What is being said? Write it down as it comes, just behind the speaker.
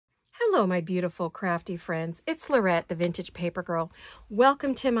Hello, my beautiful crafty friends. It's Laurette, the Vintage Paper Girl.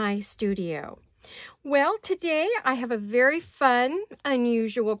 Welcome to my studio. Well, today I have a very fun,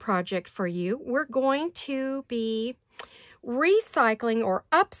 unusual project for you. We're going to be recycling or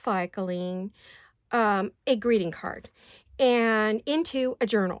upcycling a greeting card and into a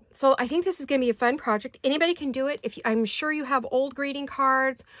journal. So I think this is going to be a fun project. Anybody can do it. I'm sure you have old greeting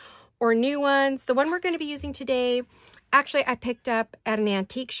cards or new ones. The one we're going to be using today, actually, I picked up at an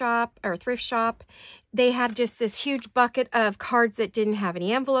antique shop or thrift shop. They had just this huge bucket of cards that didn't have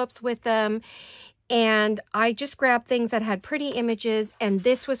any envelopes with them. And I just grabbed things that had pretty images, and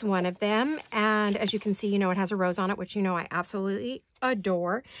this was one of them. And as you can see, it has a rose on it, which I absolutely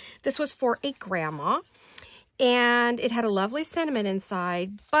adore. This was for a grandma, and it had a lovely sentiment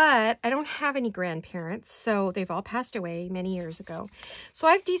inside, but I don't have any grandparents, so they've all passed away many years ago. So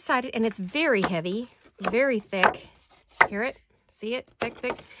I've decided, and it's very heavy, very thick. Hear it? See it? Thick,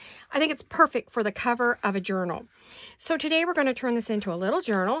 thick. I think it's perfect for the cover of a journal. So today we're going to turn this into a little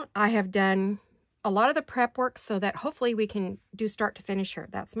journal. I have done a lot of the prep work so that hopefully we can do start to finish here.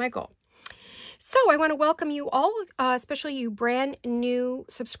 That's my goal. So I want to welcome you all, especially you brand new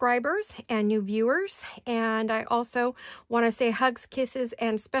subscribers and new viewers. And I also want to say hugs, kisses,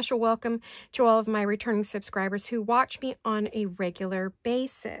 and special welcome to all of my returning subscribers who watch me on a regular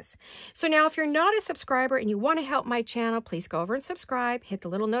basis. So now if you're not a subscriber and you want to help my channel, please go over and subscribe, hit the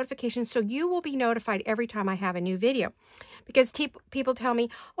little notification so you will be notified every time I have a new video. Because people tell me,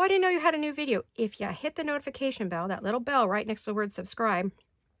 oh, I didn't know you had a new video. If you hit the notification bell, that little bell right next to the word subscribe,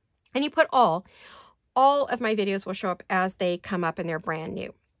 and you put all of my videos will show up as they come up and they're brand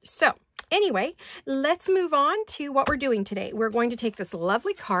new. So anyway, let's move on to what we're doing today. We're going to take this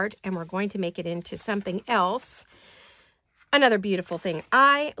lovely card and we're going to make it into something else. Another beautiful thing.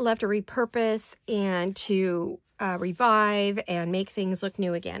 I love to repurpose and to revive and make things look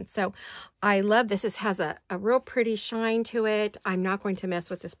new again. So I love this. This has a real pretty shine to it. I'm not going to mess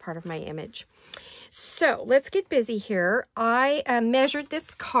with this part of my image. So let's get busy here. I measured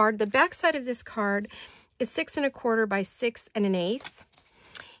this card. The back side of this card is 6 1/4 by 6 1/8.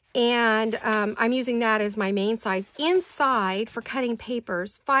 And I'm using that as my main size. Inside for cutting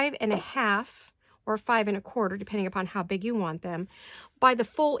papers, 5 1/2 or 5 1/4, depending upon how big you want them, by the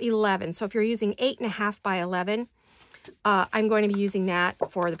full 11. So if you're using 8 1/2 by 11, I'm going to be using that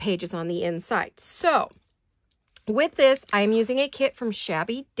for the pages on the inside. So with this, I'm using a kit from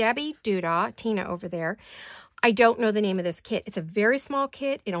Shabby Dabby Doodah, Tina over there. I don't know the name of this kit. It's a very small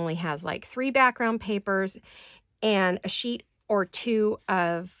kit. It only has like 3 background papers and a sheet or 2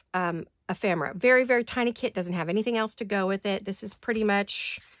 of ephemera. Very, very tiny kit. Doesn't have anything else to go with it. This is pretty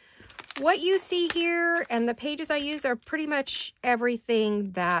much what you see here, and the pages I use are pretty much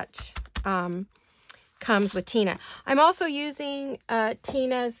everything that comes with Tina. I'm also using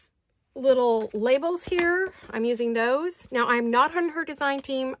Tina's little labels here. I'm using those. Now, I'm not on her design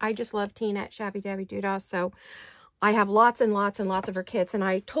team. I just love Tina at Shabby Dabby Doodah, so I have lots and lots and lots of her kits, and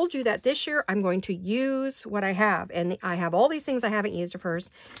I told you that this year I'm going to use what I have, and I have all these things I haven't used of hers.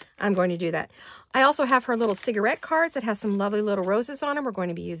 I'm going to do that. I also have her little cigarette cards that has some lovely little roses on them. We're going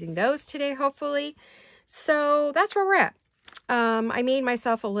to be using those today, hopefully. So that's where we're at. I made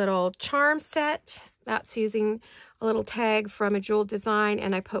myself a little charm set. That's using a little tag from a jewel design,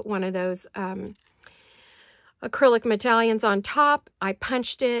 and I put one of those acrylic medallions on top. I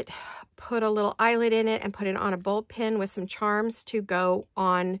punched it, put a little eyelet in it, and put it on a bulb pin with some charms to go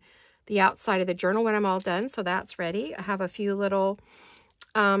on the outside of the journal when I'm all done. So that's ready. I have a few little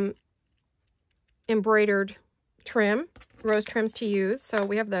embroidered rose trims to use. So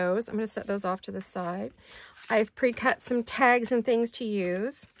we have those. I'm going to set those off to the side. I've pre-cut some tags and things to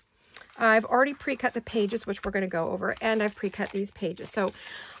use. I've already pre-cut the pages, which we're going to go over, and I've pre-cut these pages. So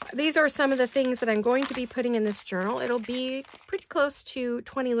these are some of the things that I'm going to be putting in this journal. It'll be pretty close to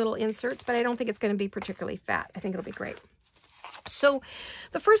 20 little inserts, but I don't think it's going to be particularly fat. I think it'll be great. So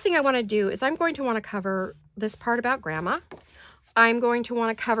the first thing I want to do is I'm going to want to cover this part about Grandma. I'm going to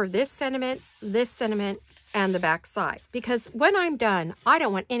want to cover this sentiment, and the back side. Because when I'm done, I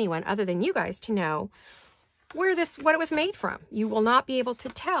don't want anyone other than you guys to know what it was made from. You will not be able to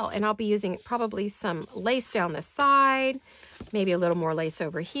tell, and I'll be using probably some lace down the side, maybe a little more lace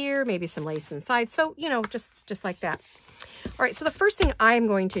over here, maybe some lace inside. So, just like that. All right, so the first thing I'm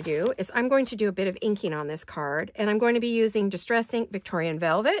going to do is I'm going to do a bit of inking on this card, and I'm going to be using Distress Ink Victorian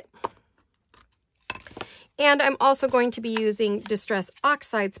Velvet. And I'm also going to be using Distress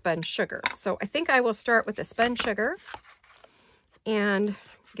Oxide Spun Sugar. So I think I will start with the spun sugar and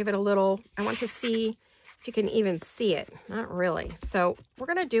give it a little, I want to see if you can even see it. Not really. So we're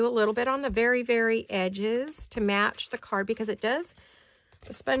going to do a little bit on the very, very edges to match the card because it does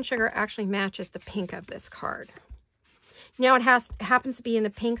The spun sugar actually matches the pink of this card. Now it happens to be in the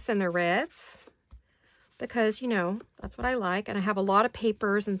pinks and the reds because, you know, that's what I like. And I have a lot of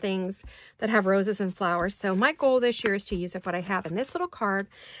papers and things that have roses and flowers. So my goal this year is to use up what I have. And this little card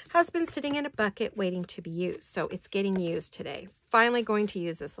has been sitting in a bucket waiting to be used. So it's getting used today. Finally going to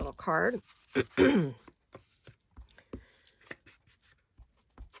use this little card.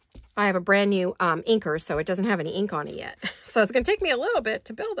 I have a brand new inker, so it doesn't have any ink on it yet. So it's going to take me a little bit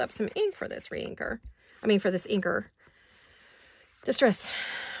to build up some ink for this reinker. I mean, for this inker. Distress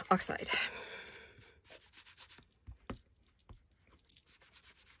Oxide.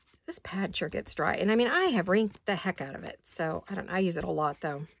 This pad sure gets dry. And I mean, I have rinked the heck out of it. So I don't know. I use it a lot,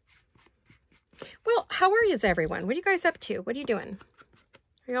 though. Well, how are you, everyone? What are you guys up to? What are you doing?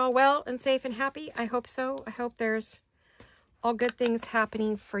 Are you all well and safe and happy? I hope so. I hope there's all good things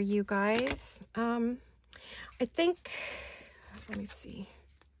happening for you guys. I think, let me see.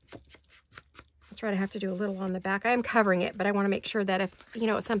 That's right, I have to do a little on the back. I am covering it, but I want to make sure that if, you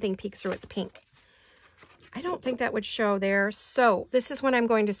know, something peeks through, it's pink. I don't think that would show there. So this is when I'm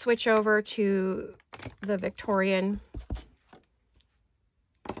going to switch over to the Victorian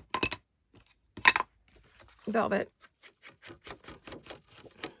velvet.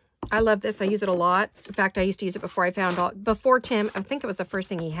 I love this. I use it a lot. In fact, I used to use it before Tim, I think it was the first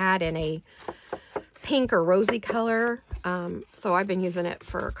thing he had in a pink or rosy color. So I've been using it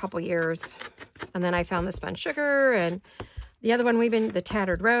for a couple years. And then I found the spun sugar and the other one the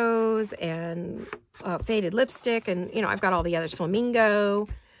tattered rose and faded lipstick. And, you know, I've got all the others, flamingo.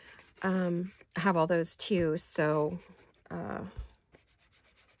 I have all those too. So,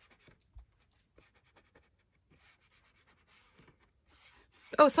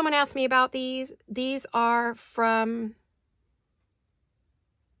 oh, someone asked me about these. These are from,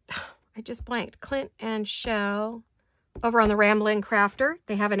 I just blanked, Clint and Shell over on the Ramblin' Crafter.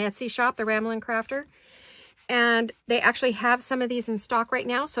 They have an Etsy shop, the Ramblin' Crafter. And they actually have some of these in stock right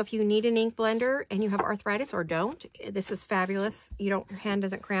now. So if you need an ink blender and you have arthritis or don't, this is fabulous. Your hand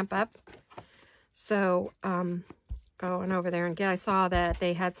doesn't cramp up. So going over there and I saw that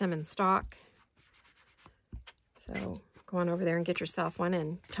they had some in stock. So go on over there and get yourself one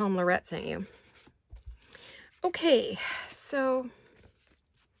and tell them Laurette sent you. Okay, so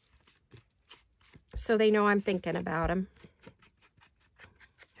they know I'm thinking about them.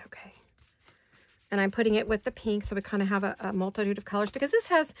 Okay. And I'm putting it with the pink, so we kind of have a multitude of colors, because this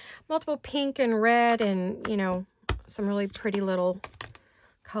has multiple pink and red and, you know, some really pretty little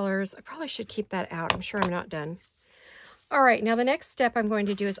colors. I probably should keep that out. I'm sure I'm not done. All right, now the next step I'm going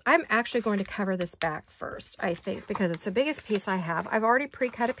to do is I'm actually going to cover this back first, I think, because it's the biggest piece I have. I've already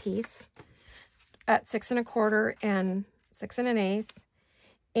pre-cut a piece at 6 1/4 and 6 1/8.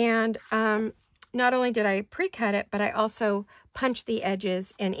 And not only did I pre-cut it, but I also punched the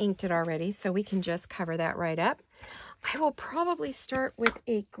edges and inked it already, so we can just cover that right up. I will probably start with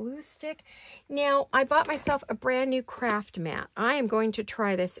a glue stick. Now, I bought myself a brand new craft mat. I am going to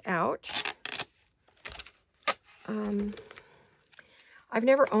try this out. I've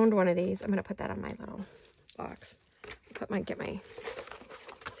never owned one of these. I'm going to put that on my little box. Let's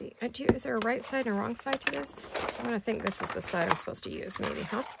see. Is there a right side and a wrong side to this? I'm going to think this is the side I'm supposed to use, maybe,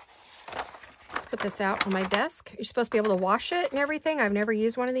 huh? Let's put this out on my desk. You're supposed to be able to wash it and everything. I've never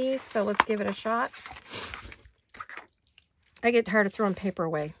used one of these, so let's give it a shot. I get tired of throwing paper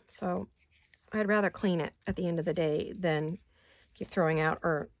away, so I'd rather clean it at the end of the day than keep throwing out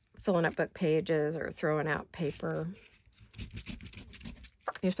or filling up book pages or throwing out paper.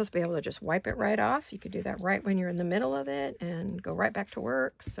 You're supposed to be able to just wipe it right off. You could do that right when you're in the middle of it and go right back to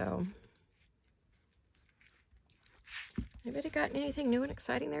work. So, anybody got anything new and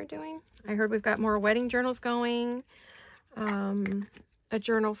exciting they're doing? I heard we've got more wedding journals going. A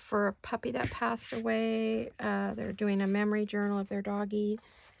journal for a puppy that passed away. They're doing a memory journal of their doggy.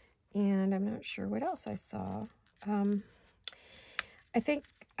 And I'm not sure what else I saw.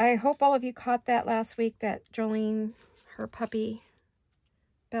 I hope all of you caught that last week that Jolene, her puppy,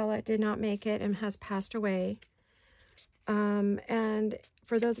 Bella, did not make it and has passed away. And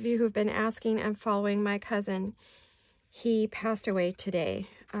for those of you who've been asking and following my cousin, he passed away today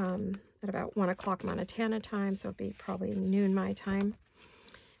at about 1 o'clock Montana time, so it'll be probably noon my time,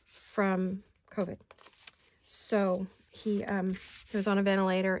 from COVID. So he was on a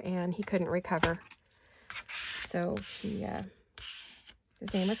ventilator and he couldn't recover. So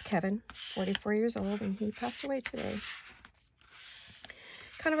his name was Kevin, 44 years old, and he passed away today.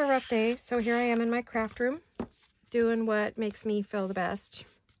 Kind of a rough day. So here I am in my craft room doing what makes me feel the best.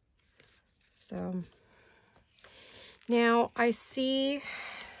 So now I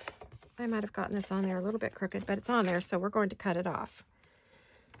might have gotten this on there a little bit crooked, but it's on there, so we're going to cut it off.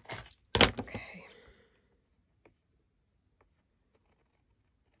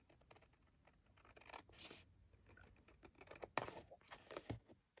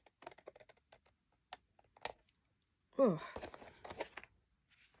 Ooh.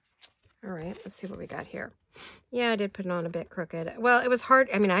 All right, let's see what we got here. Yeah, I did put it on a bit crooked. Well, it was hard.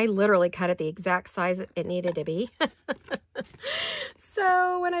 I mean, I literally cut it the exact size it needed to be.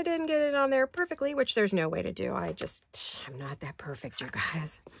 So when I didn't get it on there perfectly, which there's no way to do, I'm not that perfect, you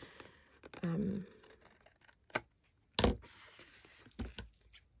guys.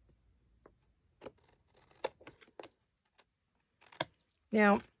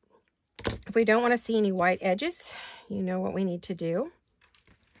 Now, if we don't want to see any white edges, you know what we need to do.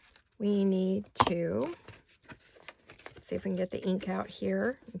 We need to see if we can get the ink out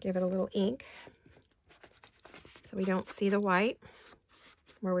here and give it a little ink so we don't see the white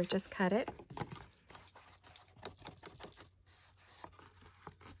where we've just cut it.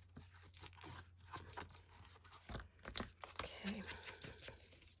 Okay.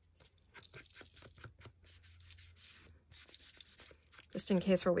 Just in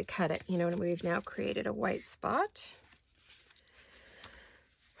case where we cut it, you know, we've now created a white spot.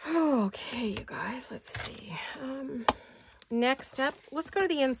 Okay, you guys, let's see. Next up, let's go to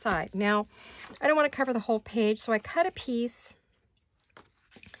the inside. Now, I don't want to cover the whole page, so I cut a piece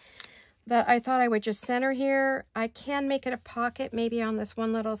that I thought I would just center here. I can make it a pocket maybe on this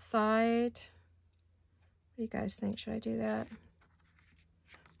one little side. What do you guys think? Should I do that?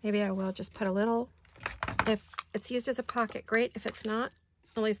 Maybe I will just put a little. If it's used as a pocket, great. If it's not,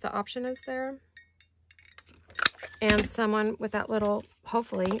 at least the option is there. And someone with that little,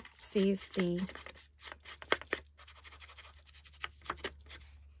 hopefully, sees the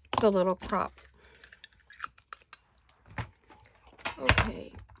little crop.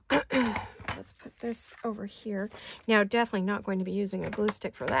 Okay, let's put this over here. Now, definitely not going to be using a glue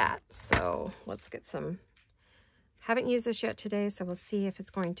stick for that. So let's get some, haven't used this yet today, so we'll see if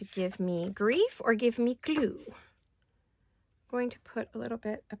it's going to give me grief or give me glue. I'm going to put a little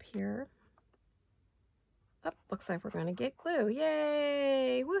bit up here. Oh, looks like we're going to get glue.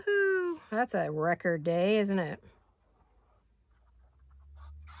 Yay! Woohoo! That's a record day, isn't it?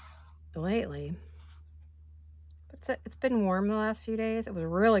 Lately. But it's been warm the last few days. It was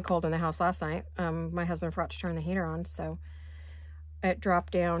really cold in the house last night. My husband forgot to turn the heater on, so it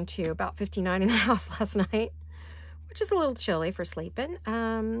dropped down to about 59 in the house last night, which is a little chilly for sleeping,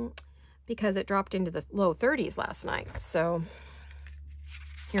 because it dropped into the low 30s last night. So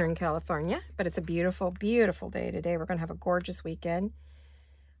here in California, but it's a beautiful, beautiful day today. We're going to have a gorgeous weekend.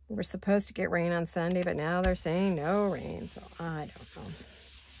 We were supposed to get rain on Sunday, but now they're saying no rain, so I don't know.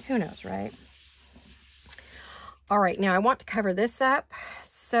 Who knows, right? All right, now I want to cover this up.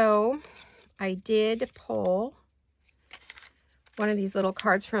 So I did pull one of these little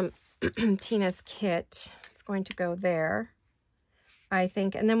cards from Tina's kit. It's going to go there, I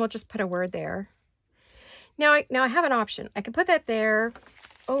think, and then we'll just put a word there. Now I have an option. I could put that there.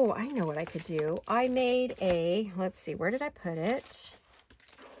 Oh, I know what I could do. I made a, let's see, where did I put it?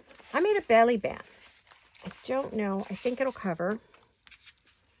 I made a belly band. I don't know. I think it'll cover.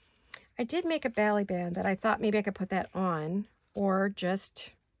 I did make a belly band that I thought maybe I could put that on, or just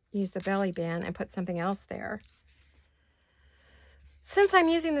use the belly band and put something else there. Since I'm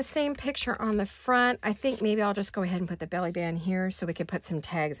using the same picture on the front, I think maybe I'll just go ahead and put the belly band here so we could put some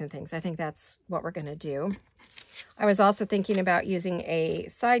tags and things. I think that's what we're going to do. I was also thinking about using a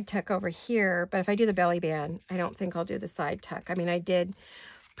side tuck over here, but if I do the belly band, I don't think I'll do the side tuck. I mean, I did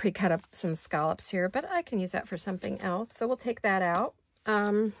pre-cut up some scallops here, but I can use that for something else. So we'll take that out.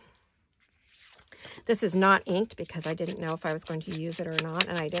 This is not inked because I didn't know if I was going to use it or not,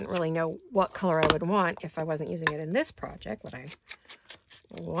 and I didn't really know what color I would want if I wasn't using it in this project. Would I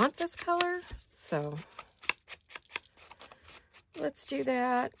want this color? So let's do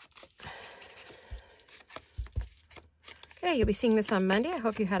that. Okay, you'll be seeing this on Monday. I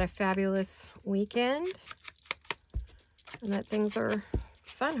hope you had a fabulous weekend and that things are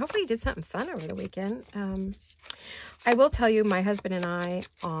fun. Hopefully you did something fun over the weekend. I will tell you, my husband and I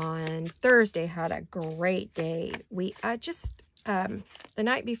on Thursday had a great day. We the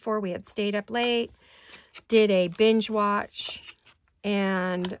night before we had stayed up late, did a binge watch,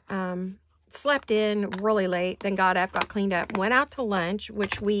 and slept in really late, then got up, got cleaned up, went out to lunch,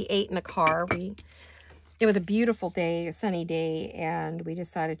 which we ate in the car. It was a beautiful day, a sunny day, and we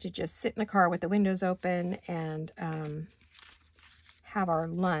decided to just sit in the car with the windows open and have our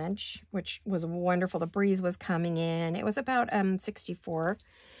lunch, which was wonderful. The breeze was coming in. It was about 64.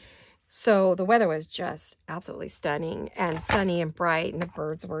 So the weather was just absolutely stunning and sunny and bright, and the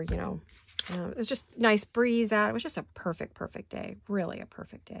birds were, you know, it was just nice breeze out. It was just a perfect, perfect day. Really a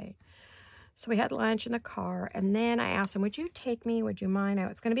perfect day. So we had lunch in the car, and then I asked him, would you take me? Would you mind?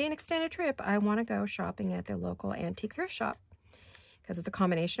 It's going to be an extended trip. I want to go shopping at the local antique thrift shop because it's a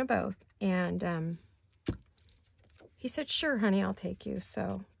combination of both. And he said, sure, honey, I'll take you.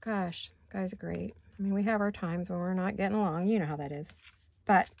 So, gosh, guys are great. I mean, we have our times when we're not getting along. You know how that is.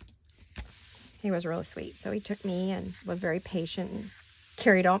 But he was really sweet. So he took me and was very patient and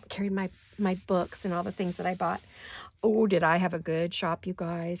carried my books and all the things that I bought. Oh, did I have a good shop, you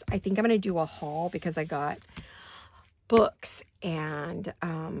guys? I think I'm going to do a haul because I got books and,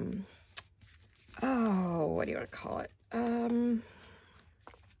 oh, what do you want to call it?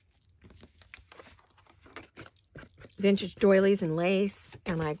 Vintage doilies and lace.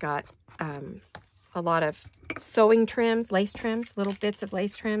 And I got a lot of sewing trims, lace trims, little bits of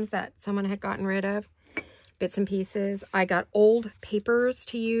lace trims that someone had gotten rid of. Bits and pieces. I got old papers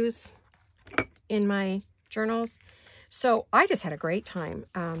to use in my journals. So I just had a great time.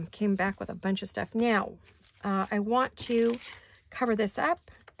 Came back with a bunch of stuff. Now, I want to cover this up.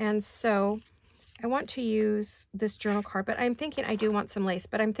 And so I want to use this journal card. But I'm thinking I do want some lace.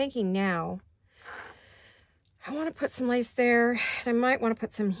 But I'm thinking now, I want to put some lace there. I might want to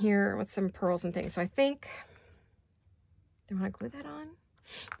put some here with some pearls and things. So I think, do I want to glue that on?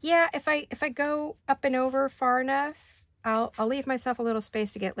 Yeah, if I go up and over far enough, I'll leave myself a little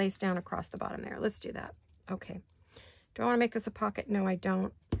space to get lace down across the bottom there. Let's do that. Okay. Do I want to make this a pocket? No, I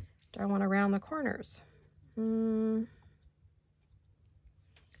don't. Do I want to round the corners? Or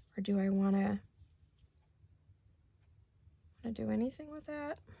do I want to do anything with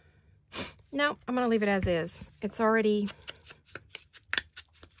that? No, I'm going to leave it as is. It's already...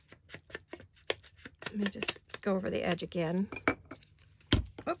 Let me just go over the edge again.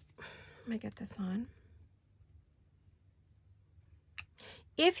 Oh, let me get this on.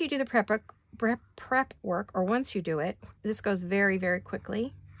 If you do the prep work, or once you do it, this goes very, very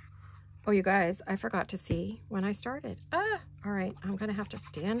quickly. Oh, you guys, I forgot to see when I started. All right, I'm going to have to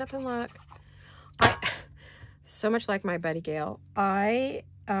stand up and look. So much like my buddy Gail, I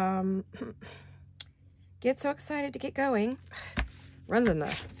get so excited to get going. Runs in the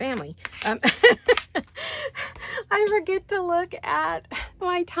family. I forget to look at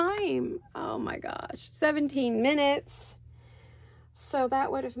my time. Oh my gosh, 17 minutes. So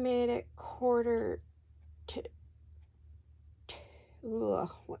that would have made it quarter to...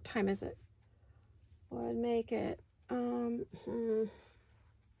 what time is it? What would make it? I'm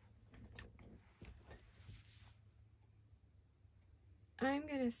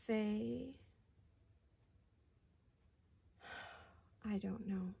going to say... I don't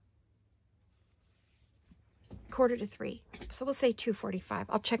know. 2:45. So we'll say 2:45.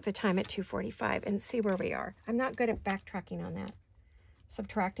 I'll check the time at 2:45 and see where we are. I'm not good at backtracking on that.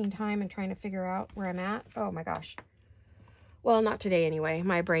 Subtracting time and trying to figure out where I'm at. Oh my gosh. Well, not today anyway.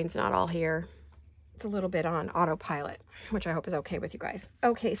 My brain's not all here. It's a little bit on autopilot, which I hope is okay with you guys.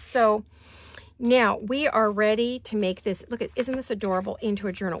 Okay, so now we are ready to make this. Look, isn't this adorable? Into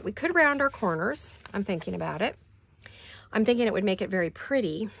a journal. We could round our corners. I'm thinking about it. I'm thinking it would make it very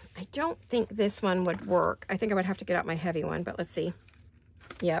pretty. I don't think this one would work. I think I would have to get out my heavy one, but let's see.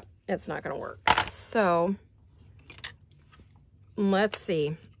 Yep, it's not going to work. So let's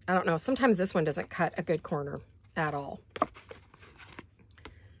see. I don't know. Sometimes this one doesn't cut a good corner at all.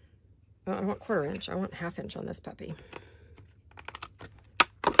 Oh, I want 1/4 inch. I want 1/2 inch on this puppy.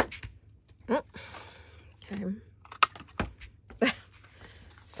 Oh, okay.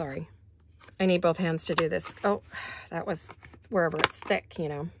 Sorry. I need both hands to do this. Oh, that was wherever it's thick, you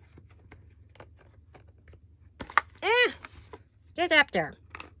know. Get up there.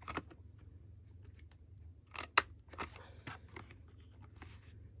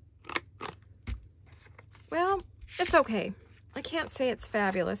 Well, it's okay. I can't say it's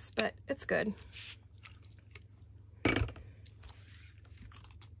fabulous, but it's good.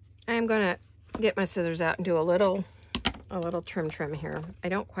 I'm gonna get my scissors out and do a little trim here. I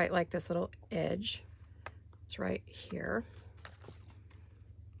don't quite like this little edge. It's right here.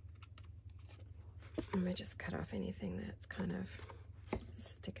 Let me just cut off anything that's kind of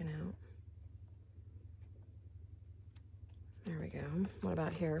sticking out. There we go. What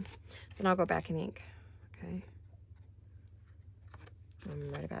about here? Then I'll go back and ink. Okay.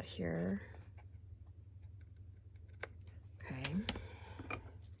 Right about here. Okay.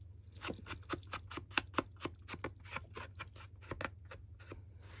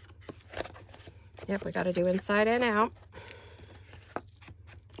 Yep, we got to do inside and out,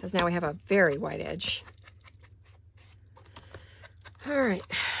 because now we have a very wide edge. All right,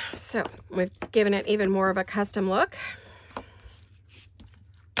 so we've given it even more of a custom look.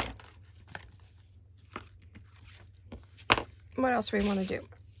 What else do we want to do?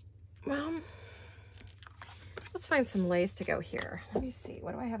 Well, let's find some lace to go here. Let me see.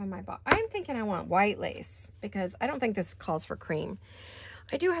 What do I have in my box? I'm thinking I want white lace, because I don't think this calls for cream.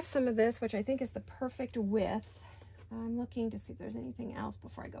 I do have some of this, which I think is the perfect width. I'm looking to see if there's anything else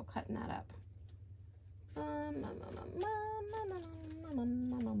before I go cutting that up. Let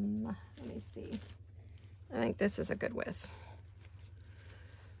me see. I think this is a good width.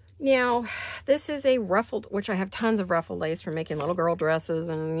 Now, this is a ruffled, which I have tons of ruffled lace from making little girl dresses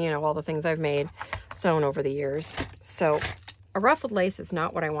and, you know, all the things I've made, sewn over the years. So a ruffled lace is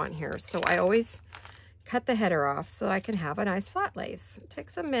not what I want here. So I always cut the header off so I can have a nice flat lace. It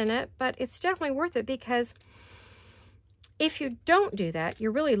takes a minute, but it's definitely worth it, because if you don't do that,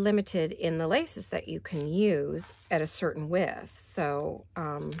 you're really limited in the laces that you can use at a certain width. So,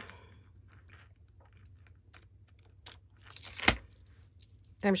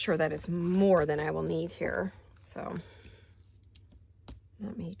 I'm sure that is more than I will need here. So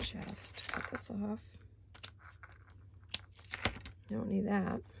let me just cut this off. Don't need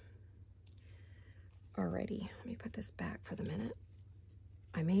that. Alrighty, let me put this back for the minute.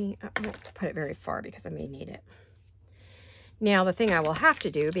 I won't put it very far because I may need it. Now the thing I will have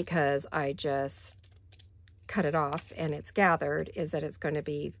to do, because I just cut it off and it's gathered, is that it's going to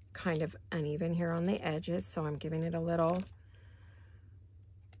be kind of uneven here on the edges. So I'm giving it a little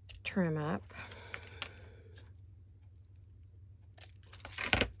trim up.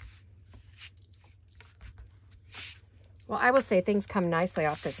 Well, I will say things come nicely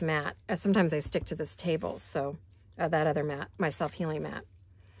off this mat. Sometimes they stick to this table, so that other mat, my self-healing mat.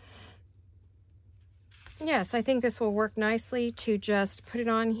 Yes, I think this will work nicely to just put it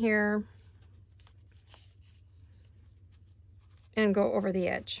on here and go over the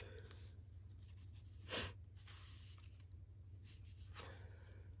edge.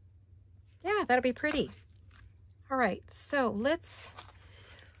 Yeah, that'll be pretty. All right, so let's,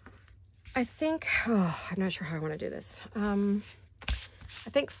 I think, I'm not sure how I want to do this. I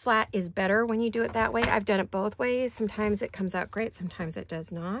think flat is better when you do it that way. I've done it both ways. Sometimes it comes out great, sometimes it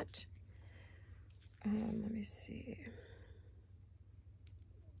does not. Let me see.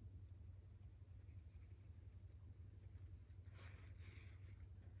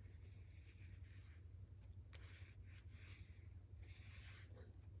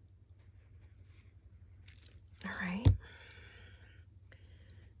 All right.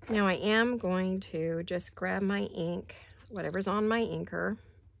 Now I am going to just grab my ink, whatever's on my inker,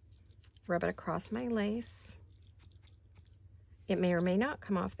 rub it across my lace. It may or may not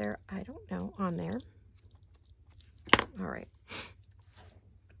come off there. I don't know, on there. All right.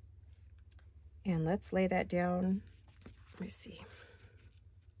 And let's lay that down. Let me see.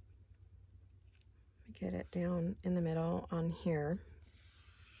 Get it down in the middle on here.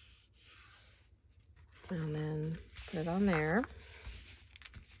 And then put it on there.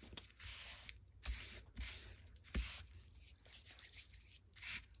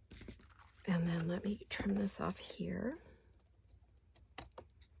 And then let me trim this off here.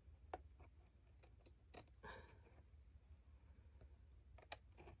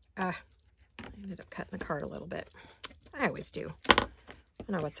 I ended up cutting the card a little bit. I always do. I don't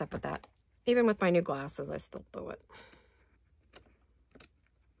know what's up with that. Even with my new glasses, I still do it.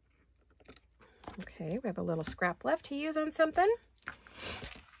 Okay, we have a little scrap left to use on something.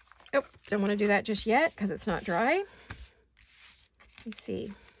 Oh, don't want to do that just yet because it's not dry. Let me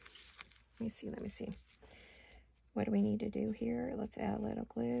see. Let me see. What do we need to do here? Let's add a little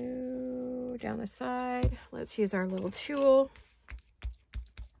glue down the side. Let's use our little tool.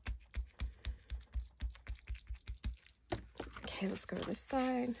 Okay, let's go to this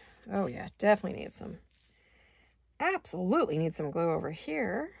side. Oh yeah, definitely need some. Absolutely need some glue over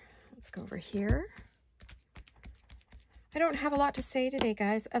here. Let's go over here. I don't have a lot to say today,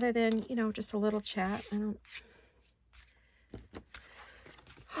 guys, other than, you know, just a little chat.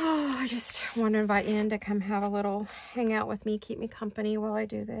 I just want to invite in to come have a little hang out with me, keep me company while I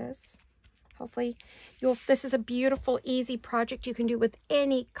do this. Hopefully this is a beautiful, easy project you can do with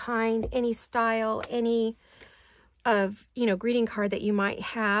any kind, any style, any of, you know, greeting card that you might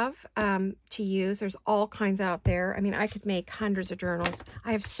have to use. There's all kinds out there. I mean, I could make hundreds of journals.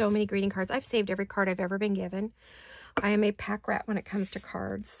 I have so many greeting cards. I've saved every card I've ever been given. I am a pack rat when it comes to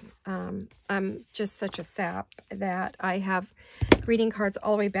cards. I'm just such a sap that I have greeting cards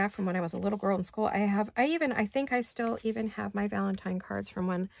all the way back from when I was a little girl in school. I think I still even have my Valentine cards from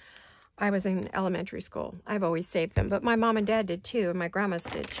when I was in elementary school. I've always saved them, but my mom and dad did too, and my grandmas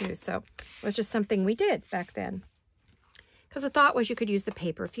did too. So it was just something we did back then. Because the thought was you could use the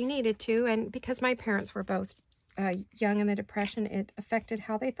paper if you needed to, and because my parents were both young in the Depression, it affected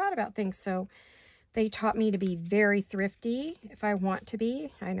how they thought about things. So they taught me to be very thrifty if I want to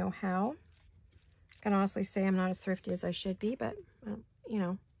be. I know how. I can honestly say I'm not as thrifty as I should be, but, you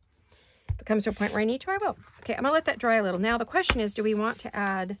know, if it comes to a point where I need to, I will. Okay, I'm going to let that dry a little. Now, the question is, do we want to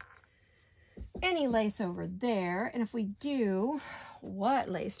add any lace over there. And if we do, what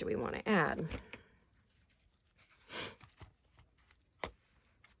lace do we want to add?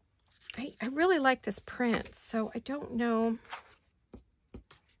 I really like this print, so I don't know.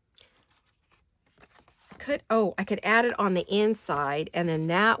 I could add it on the inside, and then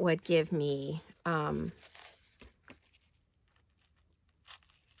that would give me, let me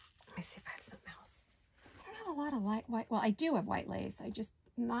see if I have something else. I don't have a lot of white, well, I do have white lace. I just,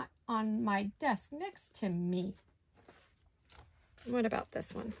 not on my desk next to me. What about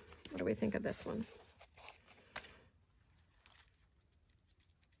this one? What do we think of this one?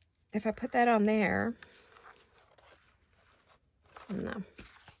 If I put that on there, no.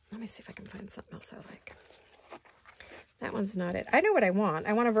 Let me see if I can find something else I like. That one's not it. I know what I want.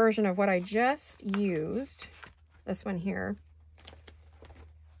 I want a version of what I just used. This one here.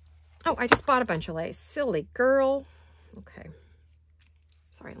 Oh, I just bought a bunch of lace. Silly girl. Okay.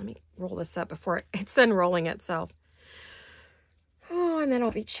 Sorry, let me roll this up before it's unrolling itself. Oh, and then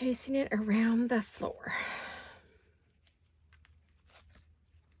I'll be chasing it around the floor.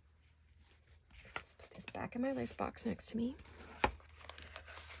 Let's put this back in my lace box next to me.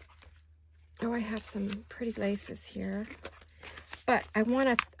 Oh, I have some pretty laces here, but I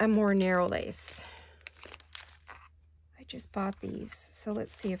want a more narrow lace. I just bought these, so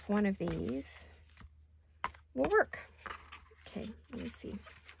let's see if one of these will work. Okay, let me see.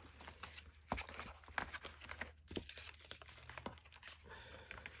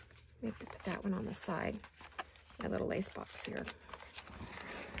 Maybe put that one on the side, my little lace box here.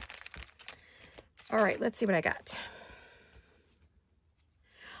 All right, let's see what I got.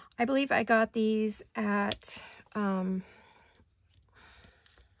 I believe I got these at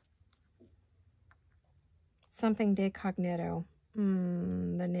something de Cognito.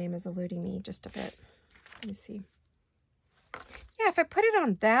 The name is eluding me just a bit. Let me see. Yeah, if I put it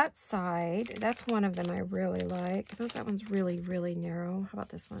on that side, that's one of them I really like. That one's really, really narrow. How about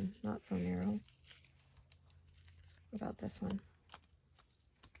this one? Not so narrow. What about this one?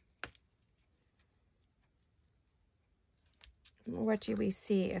 What do we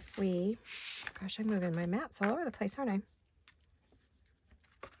see if we, gosh, I'm moving my mats all over the place, aren't I?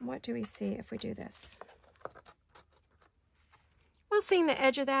 What do we see if we do this? Well, seeing the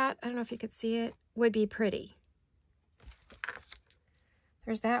edge of that, I don't know if you could see it, would be pretty.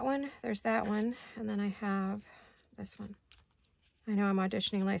 There's that one, and then I have this one. I know I'm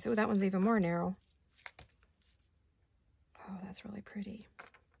auditioning lace. Oh, that one's even more narrow. Oh, that's really pretty.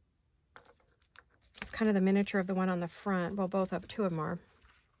 It's kind of the miniature of the one on the front. Well, both of two of them are.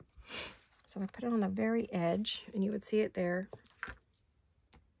 So I put it on the very edge, and you would see it there.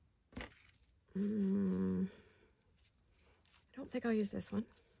 I don't think I'll use this one.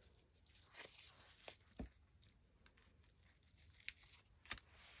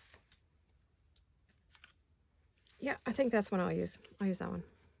 Yeah, I think that's one I'll use. I'll use that one.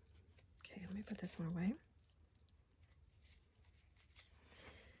 Okay, let me put this one away.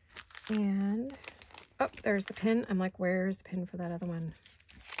 And, oh, there's the pin. I'm like, where's the pin for that other one?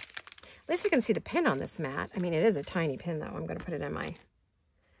 At least you can see the pin on this mat. I mean, it is a tiny pin, though. I'm going to put it in my...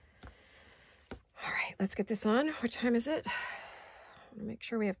 All right, let's get this on. What time is it? I want to make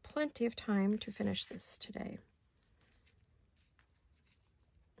sure we have plenty of time to finish this today.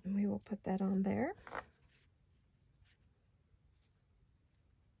 And we will put that on there.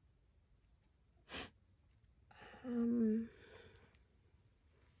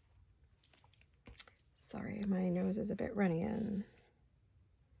 Sorry, my nose is a bit runny and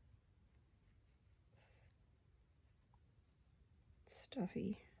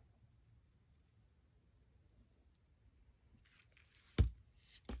stuffy.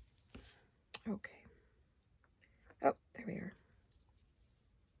 Okay. Oh, there we are.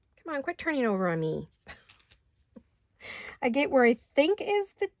 Come on, quit turning over on me. I get where I think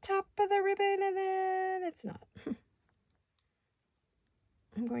is the top of the ribbon, and then it's not.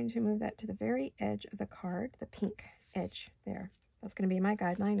 I'm going to move that to the very edge of the card, the pink edge there. That's going to be my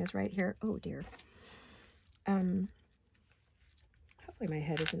guideline, is right here. Oh, dear. Hopefully my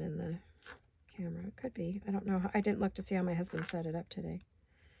head isn't in the camera. It could be. I don't know. I didn't look to see how my husband set it up today.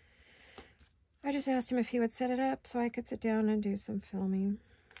 I just asked him if he would set it up so I could sit down and do some filming.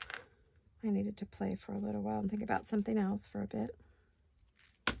 I needed to play for a little while and think about something else for a bit.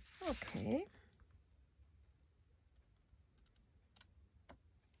 Okay.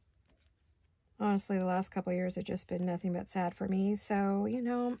 Honestly, the last couple of years have just been nothing but sad for me. So, you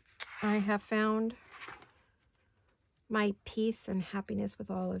know, I have found my peace and happiness with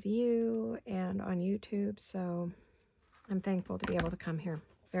all of you and on YouTube. So I'm thankful to be able to come here.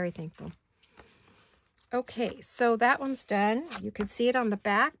 Very thankful. Okay, so that one's done. You can see it on the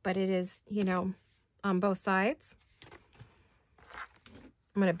back, but it is, you know, on both sides.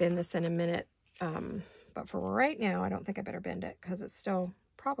 I'm going to bend this in a minute, but for right now, I don't think I better bend it because it's still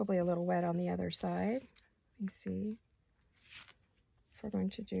probably a little wet on the other side. Let me see if we're going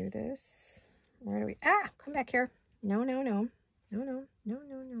to do this. Where do we, come back here. No, no, no, no, no, no,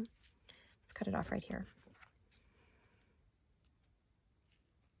 no, no. Let's cut it off right here.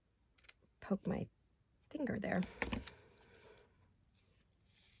 Poke my finger there.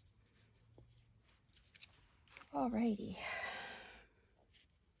 Alrighty.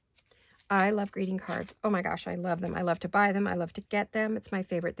 I love greeting cards. Oh my gosh, I love them. I love to buy them. I love to get them. It's my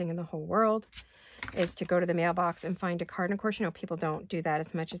favorite thing in the whole world is to go to the mailbox and find a card. And of course, you know, people don't do that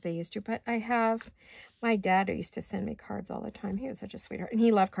as much as they used to, but I have. My dad used to send me cards all the time. He was such a sweetheart. And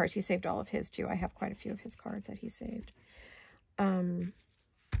he loved cards. He saved all of his too. I have quite a few of his cards that he saved.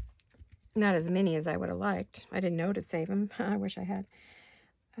 Not as many as I would have liked. I didn't know to save them. I wish I had.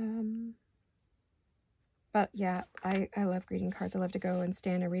 But yeah, I love greeting cards. I love to go and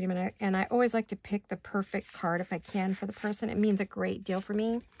stand and read them. And I always like to pick the perfect card if I can for the person. It means a great deal for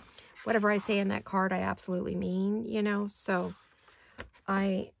me. Whatever I say in that card, I absolutely mean, you know. So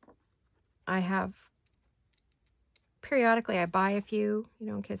I have, periodically I buy a few, you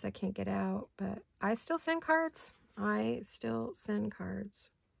know, in case I can't get out. But I still send cards. I still send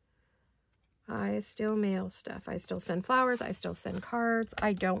cards. I still mail stuff. I still send flowers. I still send cards.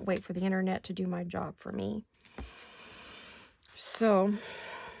 I don't wait for the internet to do my job for me. So,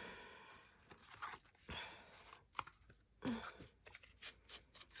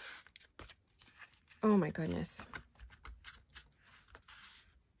 oh my goodness.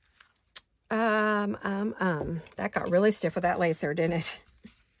 That got really stiff with that lace there, didn't it?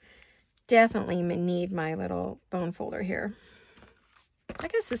 Definitely need my little bone folder here. I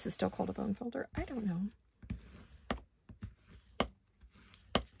guess this is still called a bone folder. I don't know.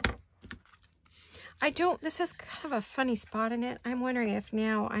 This has kind of a funny spot in it. I'm wondering if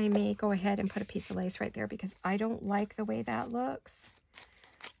now I may go ahead and put a piece of lace right there because I don't like the way that looks.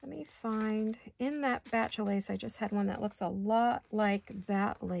 Let me find, in that batch of lace, I just had one that looks a lot like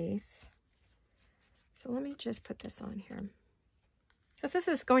that lace. So let me just put this on here. Because this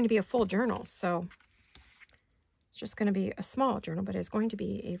is going to be a full journal, so it's just going to be a small journal, but it's going to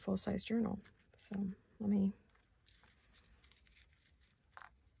be a full-size journal. So let me...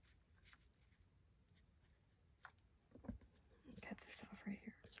 cut this off right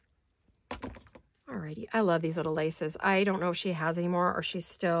here. Alrighty, I love these little laces. I don't know if she has any more or she's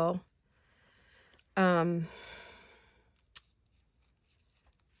still...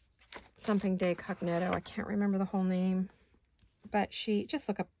 something de Cognito. I can't remember the whole name. But she... just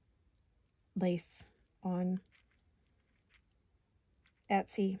look up lace on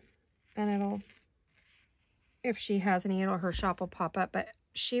Etsy and it'll, if she has any, her shop will pop up. But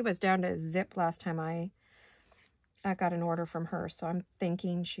she was down to zip last time I got an order from her, so I'm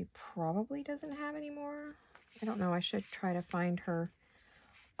thinking she probably doesn't have any more. I don't know. I should try to find her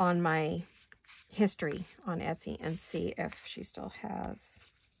on my history on Etsy and see if she still has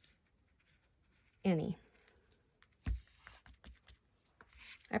any.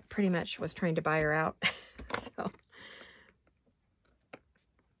 I pretty much was trying to buy her out. So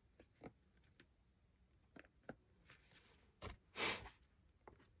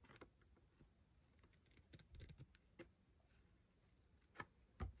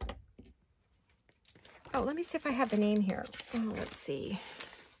oh, let me see if I have the name here. Oh, let's see.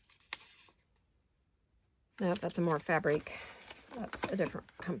 Nope, that's a more fabric. That's a different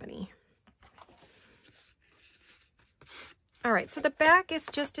company. All right, so the back is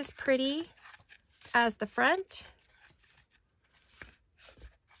just as pretty as the front.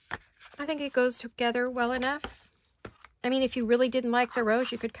 I think it goes together well enough. I mean, if you really didn't like the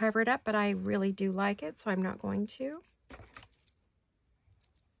rose, you could cover it up, but I really do like it, so I'm not going to.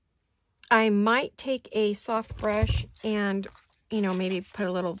 I might take a soft brush and, you know, maybe put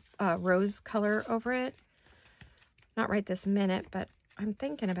a little rose color over it. Not right this minute, but I'm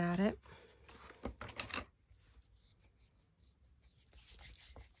thinking about it.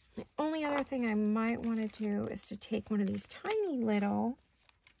 The only other thing I might want to do is to take one of these tiny little...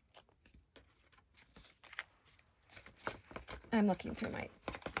 I'm looking through my...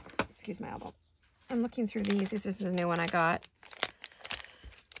 excuse my elbow. I'm looking through these. This is the new one I got.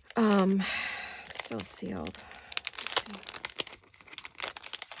 It's still sealed. Let's see.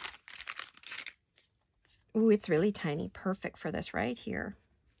 Ooh, it's really tiny. Perfect for this right here.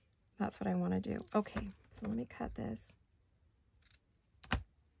 That's what I want to do. Okay, so let me cut this. I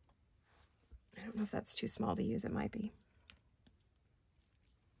don't know if that's too small to use. It might be.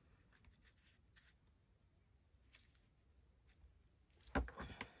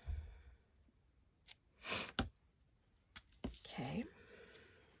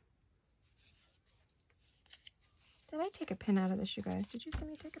 Did I take a pin out of this, you guys? Did you see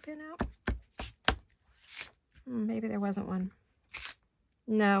me take a pin out? Maybe there wasn't one.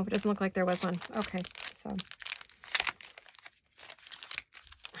 No, it doesn't look like there was one. Okay, so.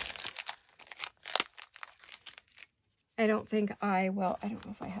 I don't think I will. I don't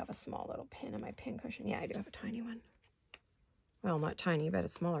know if I have a small little pin in my pin cushion. Yeah, I do have a tiny one. Well, not tiny, but a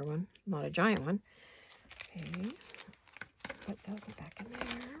smaller one. Not a giant one. Okay. Put those back in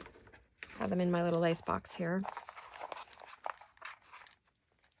there. Have them in my little lace box here.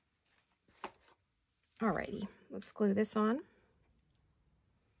 Alrighty, let's glue this on.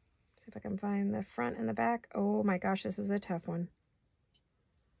 See if I can find the front and the back. Oh my gosh, this is a tough one.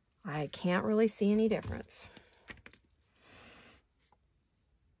 I can't really see any difference.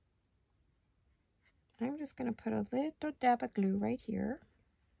 I'm just going to put a little dab of glue right here.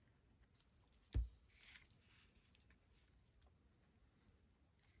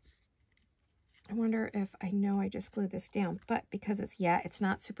 I wonder if I know I just glued this down, but because it's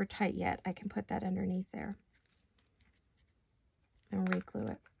not super tight yet, I can put that underneath there and re-glue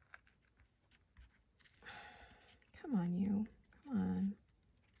it. Come on, you. Come on.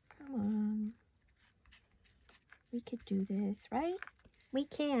 Come on. We could do this, right? We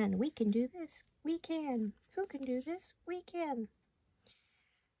can. We can do this. We can. Who can do this? We can.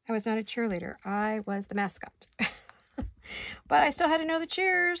 I was not a cheerleader. I was the mascot. But I still had to know the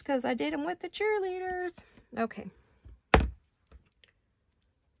cheers because I did them with the cheerleaders. Okay.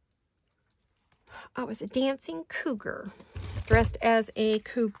 I was a dancing cougar. Dressed as a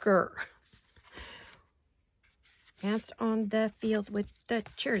cougar. Danced on the field with the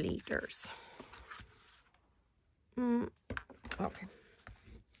cheerleaders. Okay.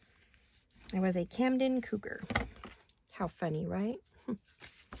 I was a Camden cougar. How funny, right?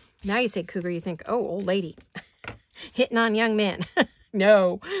 Now you say cougar, you think, oh, old lady. Hitting on young men.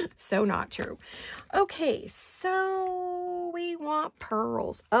 No, so not true. Okay, so we want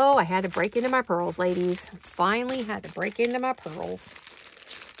pearls. Oh, I had to break into my pearls, ladies. Finally had to break into my pearls.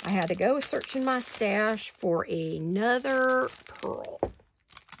 I had to go searching my stash for another pearl.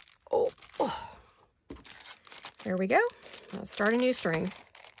 Oh. There we go. Let's start a new string.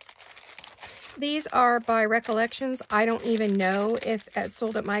 These are by Recollections. I don't even know if it's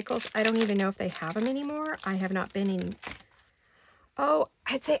sold at Michael's. I don't even know if they have them anymore. I have not been in. Oh,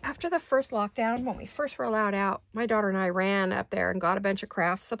 I'd say after the first lockdown, when we first were allowed out, my daughter and I ran up there and got a bunch of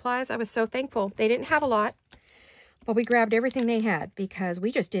craft supplies. I was so thankful. They didn't have a lot, but we grabbed everything they had because we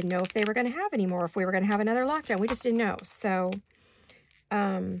just didn't know if they were going to have any more, if we were going to have another lockdown. We just didn't know. So,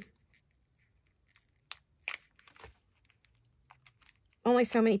 only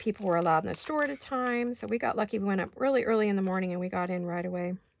so many people were allowed in the store at a time. So we got lucky. We went up really early in the morning and we got in right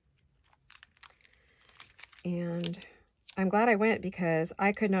away. And I'm glad I went because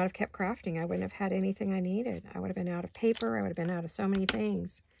I could not have kept crafting. I wouldn't have had anything I needed. I would have been out of paper. I would have been out of so many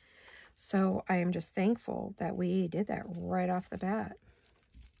things. So I am just thankful that we did that right off the bat.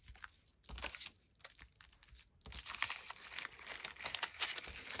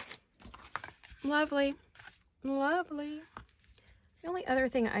 Lovely. Lovely. The only other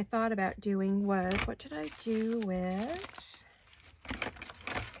thing I thought about doing was, what did I do with?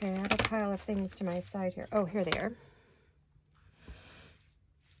 Okay, I have a pile of things to my side here. Oh, here they are.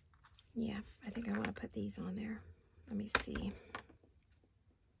 Yeah, I think I want to put these on there. Let me see.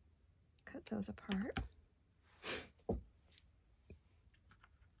 Cut those apart.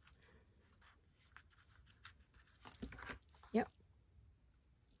 Yep.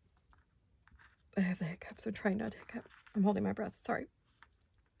 I have the hiccups. I'm trying not to hiccup. I'm holding my breath. Sorry.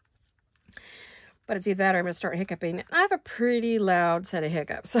 But it's either that or I'm going to start hiccuping. I have a pretty loud set of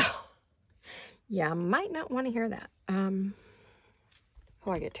hiccups. So, yeah, I might not want to hear that.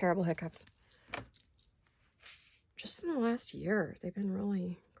 Oh, I get terrible hiccups. Just in the last year, they've been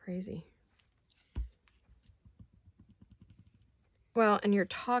really crazy. Well, and you're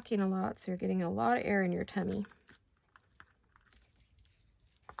talking a lot, so you're getting a lot of air in your tummy.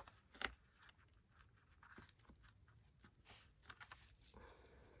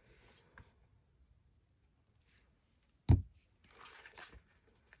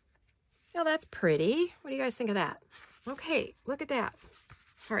 Oh, that's pretty. What do you guys think of that? Okay, look at that.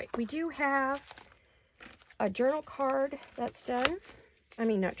 All right, we do have a journal card that's done. I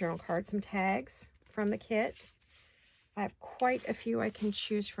mean, not journal card, some tags from the kit. I have quite a few I can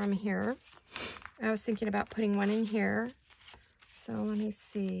choose from here. I was thinking about putting one in here. So let me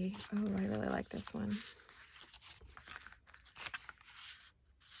see. Oh, I really like this one.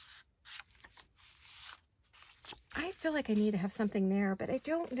 I feel like I need to have something there, but I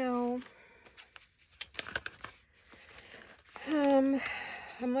don't know.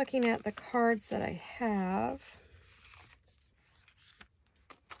 I'm looking at the cards that I have.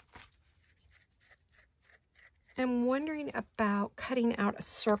 I'm wondering about cutting out a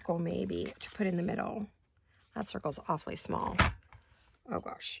circle maybe to put in the middle. That circle's awfully small. Oh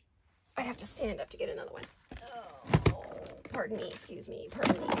gosh. I have to stand up to get another one. Oh, pardon me, excuse me,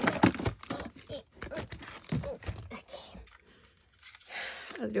 pardon me. Okay.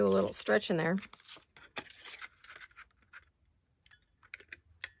 I'll do a little stretch in there.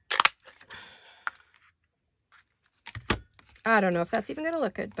 I don't know if that's even going to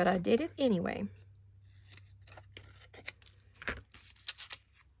look good, but I did it anyway.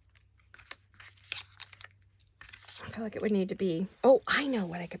 I feel like it would need to be... Oh, I know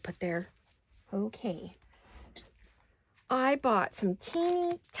what I could put there. Okay. I bought some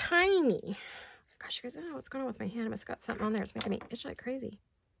teeny tiny... Gosh, you guys, I don't know what's going on with my hand. I must have got something on there. It's making me itch like crazy.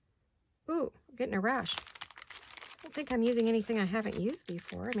 Ooh, I'm getting a rash. I don't think I'm using anything I haven't used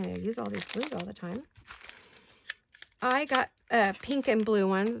before. I mean, I use all these glues all the time. I got pink and blue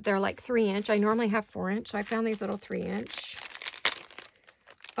ones. They're like 3-inch. I normally have 4-inch, so I found these little 3-inch.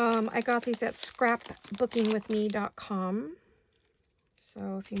 I got these at scrapbookingwithme.com.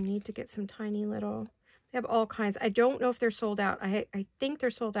 So if you need to get some tiny little, they have all kinds. I don't know if they're sold out. I think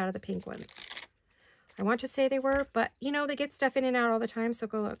they're sold out of the pink ones. I want to say they were, but you know, they get stuff in and out all the time, so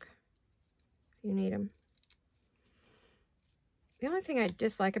go look if you need them. The only thing I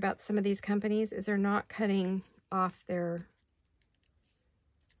dislike about some of these companies is they're not cutting off their,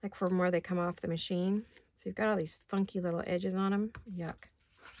 like from where they come off the machine. So you've got all these funky little edges on them. Yuck.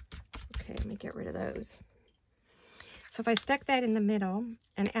 Okay, let me get rid of those. So if I stuck that in the middle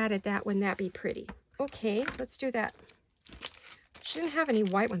and added that, wouldn't that be pretty? Okay, let's do that. She didn't have any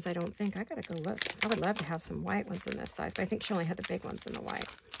white ones, I don't think. I gotta go look. I would love to have some white ones in this size, but I think she only had the big ones in the white.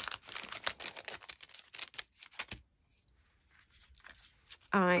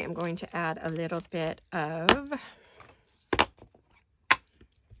 I am going to add a little bit of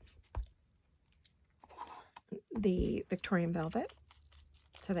the Victorian Velvet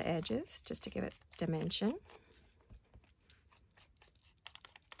to the edges, just to give it dimension.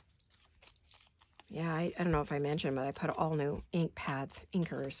 Yeah, I don't know if I mentioned, but I put all new ink pads,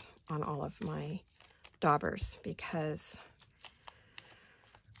 inkers, on all of my daubers because,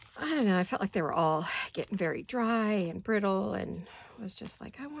 I don't know, I felt like they were all getting very dry and brittle, and was just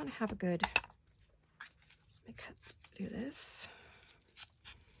like, I want to have a good, do this.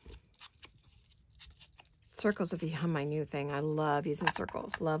 Circles have become my new thing. I love using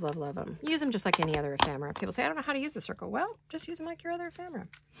circles. Love, love, love them. Use them just like any other ephemera. People say, I don't know how to use a circle. Well, just use them like your other ephemera.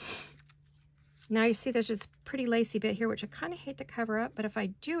 Now you see there's this pretty lacy bit here, which I kind of hate to cover up, but if I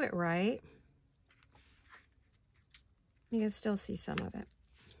do it right, you can still see some of it.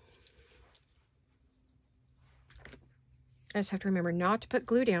 I just have to remember not to put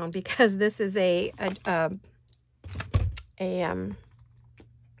glue down because this is a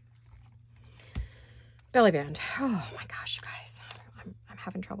belly band. Oh my gosh, you guys. I'm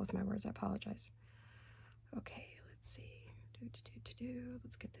having trouble with my words. I apologize. Okay, let's see.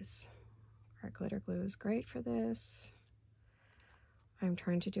 Let's get this. Our glitter glue is great for this. I'm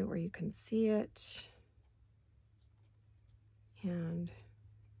trying to do it where you can see it. And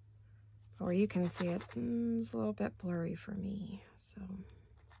where you can see it, it's a little bit blurry for me. So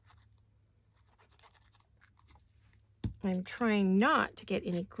I'm trying not to get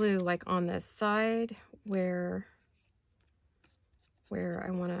any glue like on this side where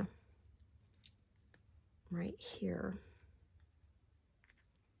I want to, right here.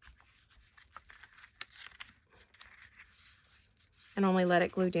 And only let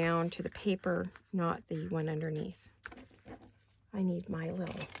it glue down to the paper, not the one underneath. I need my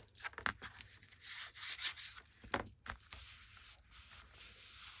little...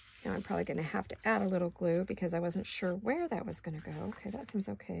 Now I'm probably going to have to add a little glue because I wasn't sure where that was going to go. Okay, that seems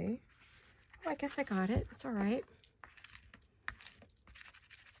okay. Oh, I guess I got it. It's all right.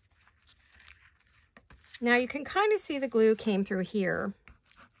 Now you can kind of see the glue came through here.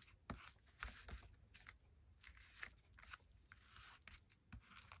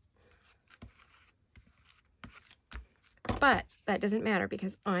 But that doesn't matter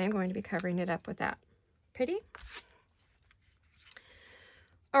because I am going to be covering it up with that. Pretty?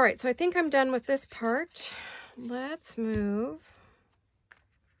 All right, so I think I'm done with this part. Let's move.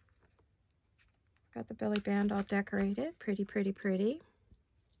 Got the belly band all decorated. Pretty, pretty, pretty.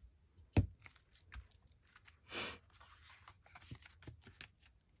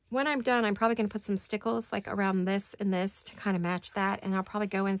 When I'm done, I'm probably going to put some stickles like around this and this to kind of match that. And I'll probably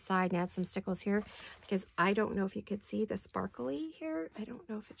go inside and add some stickles here because I don't know if you could see the sparkly here. I don't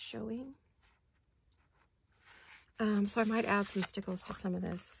know if it's showing. So I might add some stickles to some of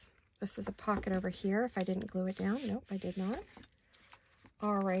this. This is a pocket over here if I didn't glue it down. Nope, I did not.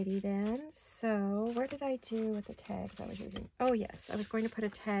 Alrighty then. So what did I do with the tags I was using? Oh yes, I was going to put a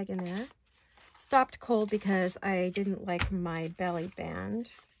tag in there. Stopped cold because I didn't like my belly band.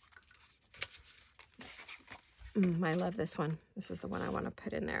 I love this one. This is the one I want to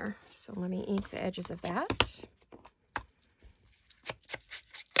put in there. So let me ink the edges of that.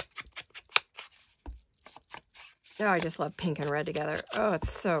 Oh, I just love pink and red together. Oh,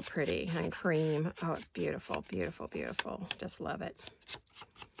 it's so pretty. And cream. Oh, it's beautiful, beautiful, beautiful. Just love it.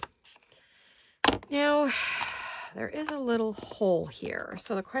 Now, there is a little hole here.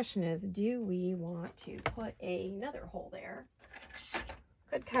 So the question is, do we want to put another hole there?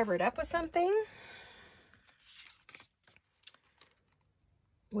 Could cover it up with something.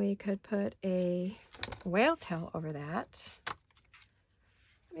 We could put a whale tail over that.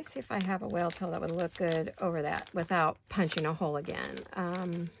 Let me see if I have a whale tail that would look good over that without punching a hole again. I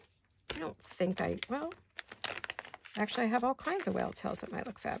don't think well, actually I have all kinds of whale tails that might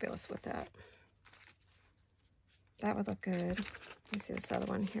look fabulous with that. That would look good. Let me see this other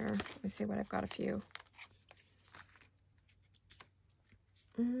one here. Let me see what I've got a few.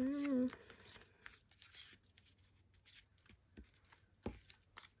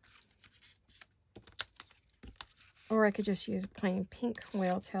 Or I could just use plain pink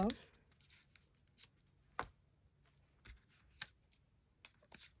whale tail.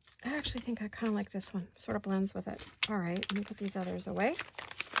 I actually think I kind of like this one. Sort of blends with it. All right, let me put these others away.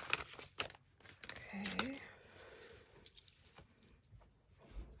 Okay.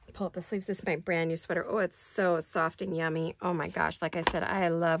 Pull up the sleeves. This is my brand new sweater. Oh, it's so soft and yummy. Oh my gosh. Like I said, I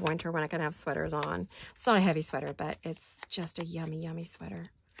love winter when I can have sweaters on. It's not a heavy sweater, but it's just a yummy, yummy sweater.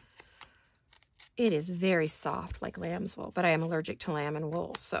 It is very soft, like lamb's wool, but I am allergic to lamb and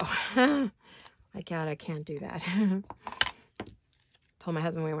wool, so I can't do that. Told my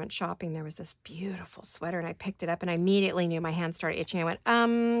husband when we went shopping, there was this beautiful sweater, and I picked it up, and I immediately knew my hands started itching. I went,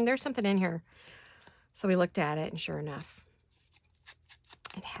 there's something in here. So we looked at it, and sure enough,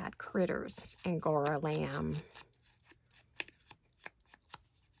 it had critters, Angora lamb,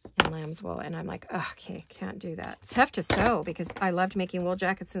 and lamb's wool, and I'm like, oh, okay, can't do that. It's tough to sew because I loved making wool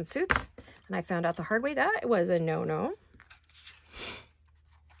jackets and suits, and I found out the hard way that was a no-no.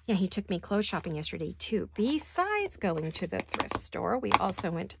 Yeah, he took me clothes shopping yesterday too. Besides going to the thrift store, we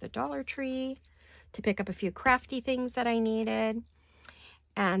also went to the Dollar Tree to pick up a few crafty things that I needed.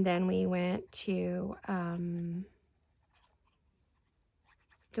 And then we went to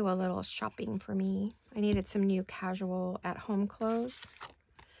do a little shopping for me. I needed some new casual at-home clothes.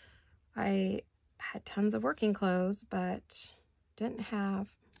 I had tons of working clothes, but didn't have...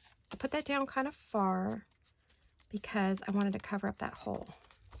 I put that down kind of far because I wanted to cover up that hole.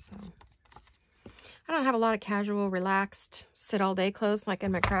 So I don't have a lot of casual, relaxed, sit-all-day clothes like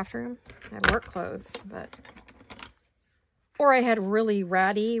in my craft room. I have work clothes, but... Or I had really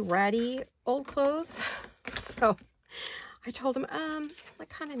ratty old clothes. So I told him, I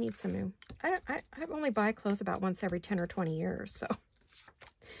kind of need some new. I only buy clothes about once every 10 or 20 years, so...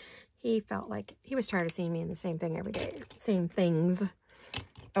 He felt like he was tired of seeing me in the same thing every day. Same things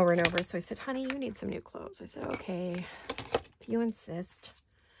over and over. So he said, honey, you need some new clothes. I said, okay, if you insist,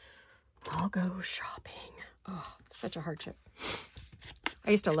 I'll go shopping. Oh, such a hardship.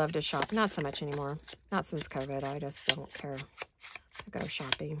 I used to love to shop. Not so much anymore. Not since COVID. I just don't care to go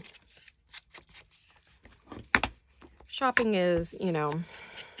shopping. Shopping is, you know,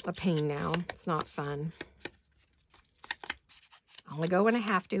 a pain now. It's not fun. I only go when I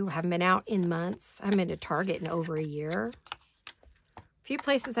have to. I haven't been out in months. I haven't been to Target in over a year. A few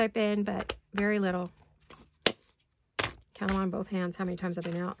places I've been, but very little. Count them on both hands how many times I've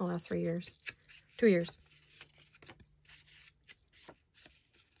been out in the last 3 years. 2 years.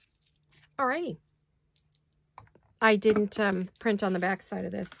 Alrighty. I didn't print on the back side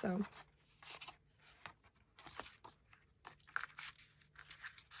of this, so...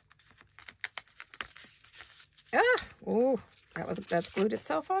 Oh, that's glued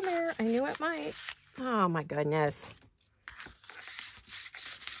itself on there. I knew it might. Oh my goodness.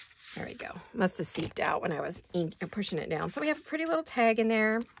 There we go. Must have seeped out when I was pushing it down. So we have a pretty little tag in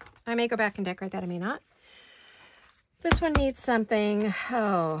there. I may go back and decorate that. I may not. This one needs something.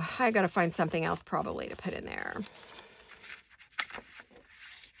 Oh, I got to find something else probably to put in there.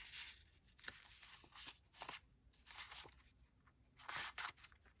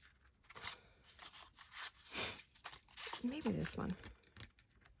 Maybe this one.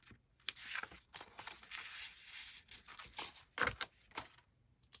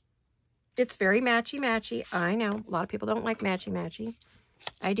 It's very matchy-matchy. I know a lot of people don't like matchy-matchy.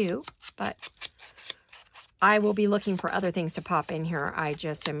 I do, but I will be looking for other things to pop in here. I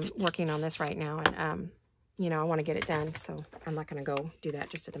just am working on this right now and you know, I want to get it done, so I'm not going to go do that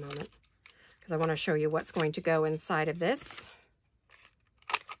just at the moment, because I want to show you what's going to go inside of this.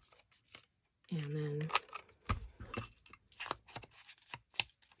 And then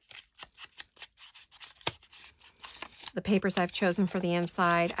the papers I've chosen for the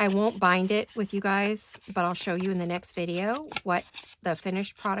inside. I won't bind it with you guys, but I'll show you in the next video what the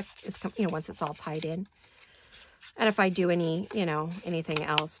finished product is, you know, once it's all tied in. And if I do any, you know, anything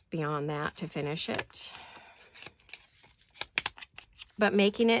else beyond that to finish it. But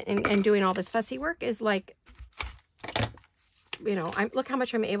making it and doing all this fussy work is like, you know, look how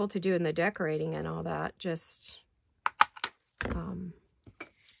much I'm able to do in the decorating and all that. Just,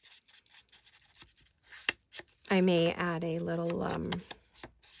 I may add a little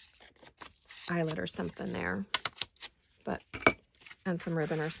eyelet or something there, but, and some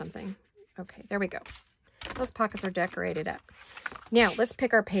ribbon or something. Okay, there we go. Those pockets are decorated up. Now, let's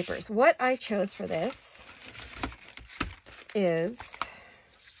pick our papers. What I chose for this is,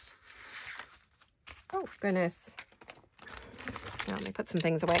 oh, goodness. Now, let me put some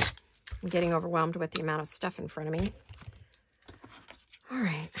things away. I'm getting overwhelmed with the amount of stuff in front of me. All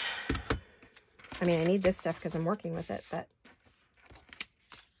right. I mean, I need this stuff because I'm working with it, but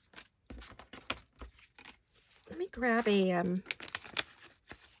let me grab a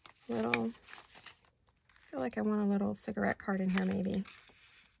little, I feel like I want a little cigarette card in here maybe.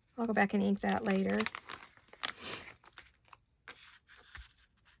 I'll go back and ink that later.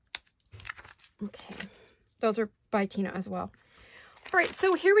 Okay, those are by Tina as well. All right,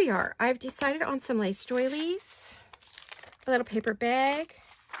 so here we are. I've decided on some lace doilies, a little paper bag,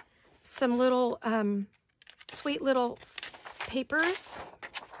 some little sweet little papers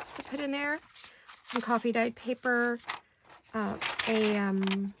to put in there, some coffee dyed paper, what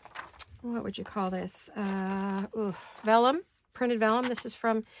would you call this? Vellum, printed vellum. This is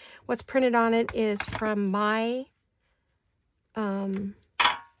from, what's printed on it is from my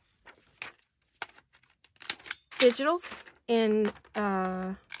digitals. In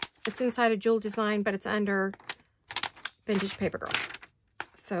it's inside a Jewel Design, but it's under Vintage Paper Girl.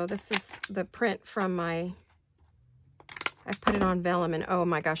 So this is the print from my, I've put it on vellum, and oh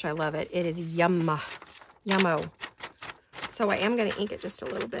my gosh, I love it. It is yummo. So I am going to ink it just a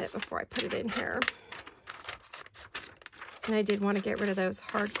little bit before I put it in here. And I did want to get rid of those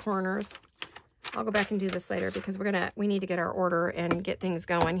hard corners. I'll go back and do this later because we need to get our order and get things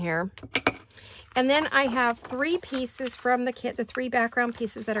going here. And then I have 3 pieces from the kit, the 3 background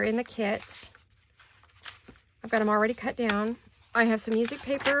pieces that are in the kit. I've got them already cut down. I have some music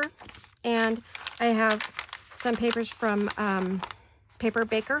paper, and I have some papers from Paper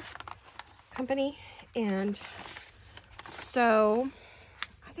Baker Company. And so,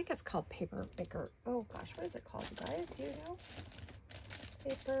 I think it's called Paper Baker. Oh gosh, what is it called, you guys? Do you know?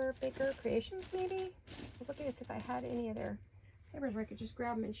 Paper Baker Creations, maybe? I was looking to see if I had any of their papers where I could just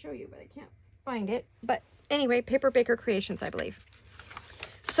grab them and show you, but I can't find it. But anyway, Paper Baker Creations, I believe.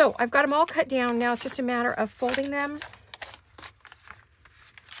 So I've got them all cut down. Now it's just a matter of folding them.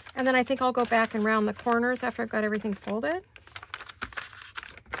 And then I think I'll go back and round the corners after I've got everything folded.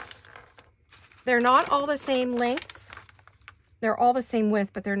 They're not all the same length. They're all the same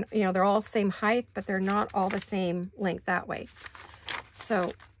width, but they're, you know, they're all the same height, but they're not all the same length that way.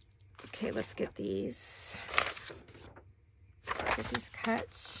 So, okay, let's get these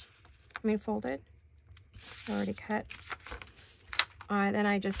cut. I mean, folded. Already cut. Then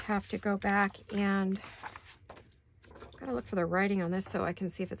I just have to go back and gotta look for the writing on this so I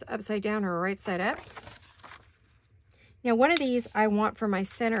can see if it's upside down or right side up. Now, one of these I want for my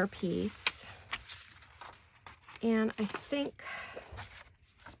centerpiece, and I think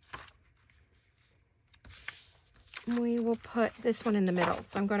we will put this one in the middle.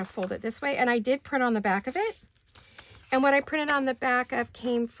 So I'm going to fold it this way, and I did print on the back of it. And what I printed on the back of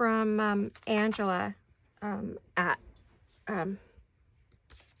came from Angela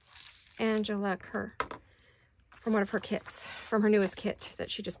Angela Kerr, from one of her kits, from her newest kit that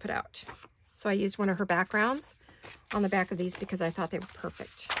she just put out. So I used one of her backgrounds on the back of these because I thought they were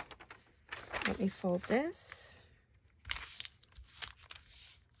perfect. Let me fold this.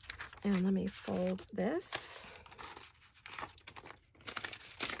 And let me fold this.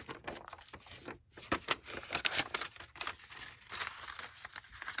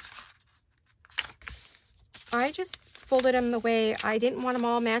 I just folded them the way I didn't want them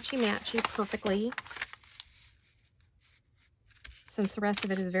all matchy-matchy perfectly, since the rest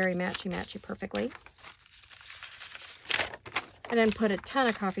of it is very matchy-matchy perfectly. I didn't put a ton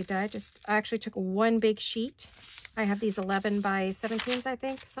of coffee dye. I actually took one big sheet. I have these 11 by 17s, I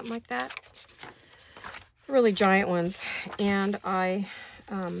think, something like that. Really giant ones. And I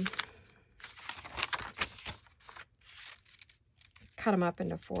cut them up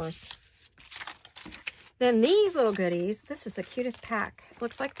into 4s. Then these little goodies, this is the cutest pack. It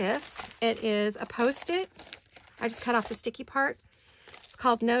looks like this. It is a Post-it. I just cut off the sticky part. It's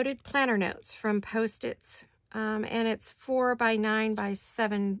called Noted Planner Notes from Post-its. And it's 4 by 9 by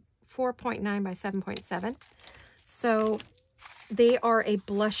 7, 4.9 by 7.7. So they are a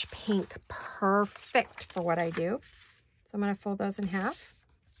blush pink, perfect for what I do. So I'm going to fold those in half.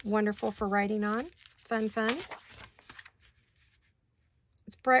 Wonderful for writing on. Fun, fun.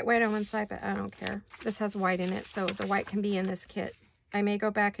 It's bright white on one side, but I don't care. This has white in it, so the white can be in this kit. I may go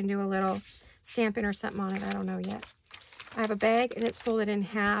back and do a little stamping or something on it. I don't know yet. I have a bag, and it's folded in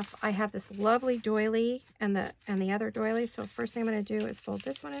half. I have this lovely doily and the other doily. So first thing I'm going to do is fold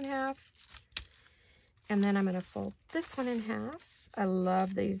this one in half. And then I'm going to fold this one in half. I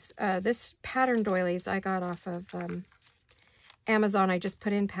love these. This pattern doilies I got off of Amazon. I just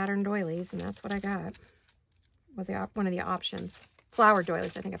put in pattern doilies, and that's what I got. Was one of the options. Flower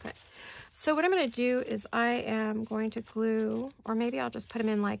doilies, I think I put. So what I'm going to do is I am going to glue, or maybe I'll just put them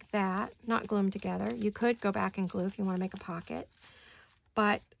in like that, not glue them together. You could go back and glue if you want to make a pocket,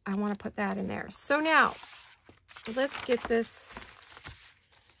 but I want to put that in there. So now, let's get this.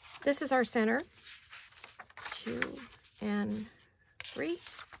 This is our center. 2 and 3.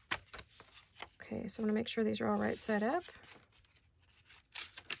 Okay, so I'm going to make sure these are all right side up.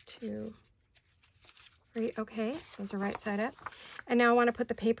 2, 3. Okay, those are right side up. And now I want to put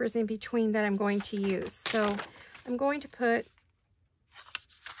the papers in between that I'm going to use. So I'm going to put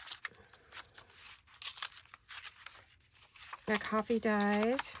a coffee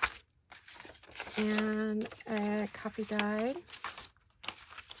dyed and a coffee dyed,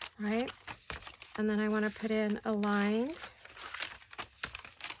 right? And then I want to put in a line.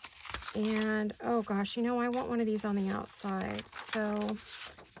 And, oh gosh, you know, I want one of these on the outside. So,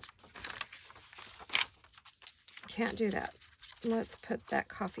 can't do that. Let's put that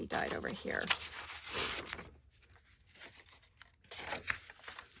coffee dyed over here.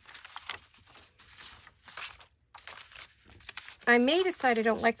 I may decide I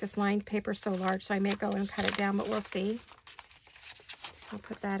don't like this lined paper so large, so I may go and cut it down, but we'll see. I'll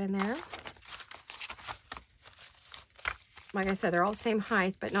put that in there. Like I said, they're all the same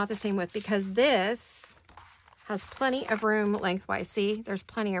height, but not the same width, because this has plenty of room lengthwise. See, there's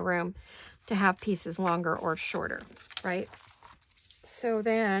plenty of room to have pieces longer or shorter, right? So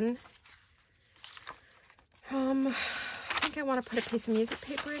then, I think I want to put a piece of music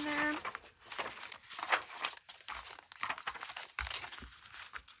paper in there.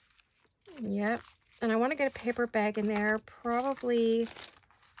 Yep, and I want to get a paper bag in there, probably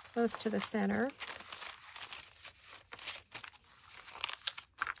close to the center.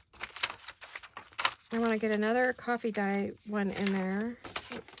 I want to get another coffee dye one in there.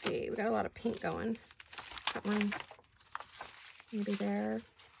 Let's see, we got a lot of pink going. That one, maybe there.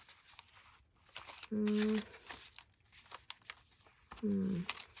 Maybe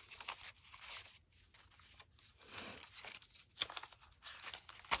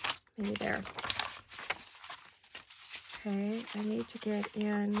there. Okay, I need to get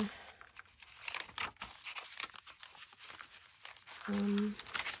in I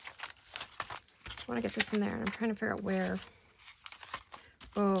want to get this in there, and I'm trying to figure out where.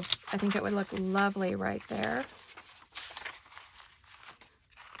 Oh, I think it would look lovely right there.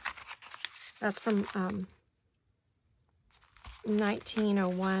 That's from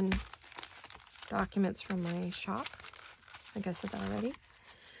 1901 documents from my shop. I think I said that already.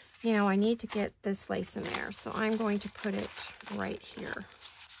 Now I need to get this lace in there, so I'm going to put it right here.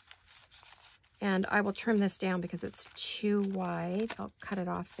 And I will trim this down because it's too wide. I'll cut it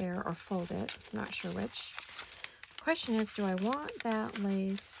off there or fold it. I'm not sure which. The question is, do I want that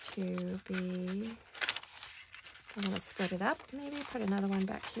lace to be... I'm going to split it up. Maybe put another one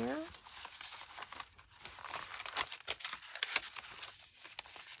back here.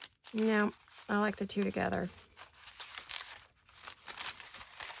 No, I like the two together.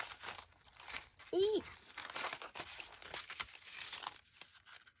 Eee!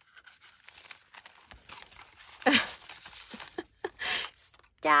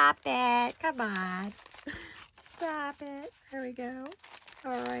 Stop it. Come on. Stop it. There we go.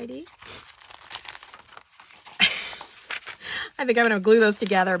 Alrighty. I think I'm going to glue those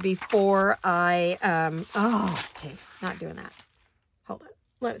together before I, oh, okay. Not doing that. Hold on.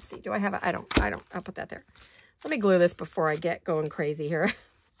 Let's see. Do I have a, I don't. I'll put that there. Let me glue this before I get going crazy here.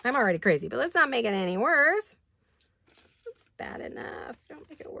 I'm already crazy, but let's not make it any worse. It's bad enough. Don't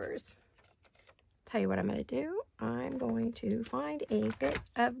make it worse. Tell you what I'm going to do. I'm going to find a bit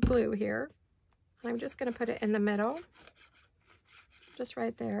of glue here. I'm just going to put it in the middle. Just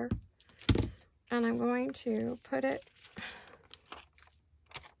right there. And I'm going to put it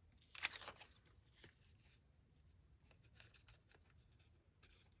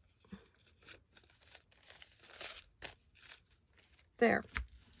There.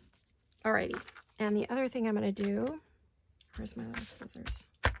 Alrighty. And the other thing I'm going to do, where's my little scissors?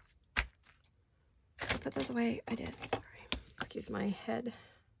 I put those away. I did. Sorry. Excuse my head.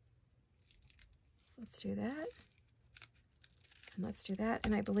 Let's do that. And let's do that.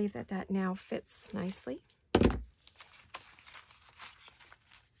 And I believe that that now fits nicely.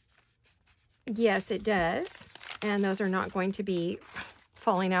 Yes, it does. And those are not going to be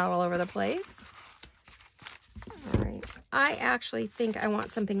falling out all over the place. All right. I actually think I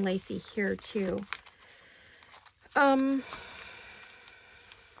want something lacy here too. I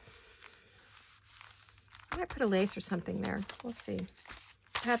might put a lace or something there. We'll see.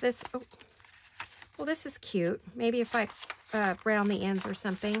 I have this. Oh, well, this is cute. Maybe if I round the ends or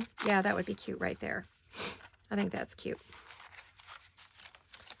something. Yeah, that would be cute right there. I think that's cute.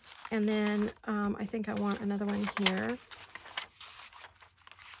 And then I think I want another one here.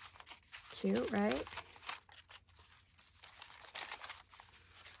 Cute, right?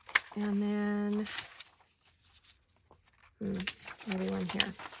 And then maybe one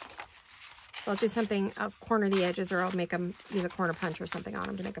here. So I'll do something, I'll corner the edges, or I'll make them, use a corner punch or something on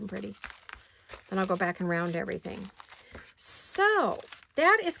them to make them pretty. Then I'll go back and round everything. So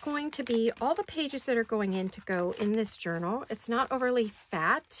that is going to be all the pages that are going in to go in this journal. It's not overly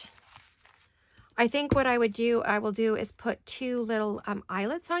fat. I think what I will do is put two little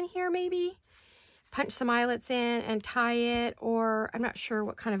eyelets on here maybe. Punch some eyelets in and tie it, or I'm not sure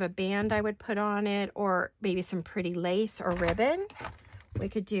what kind of a band I would put on it, or maybe some pretty lace or ribbon. We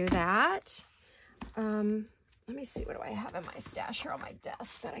could do that. Let me see, what do I have in my stash here on my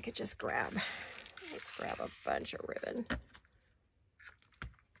desk that I could just grab? Let's grab a bunch of ribbon.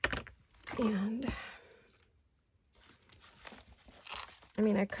 And I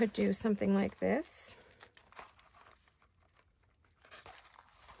mean, I could do something like this.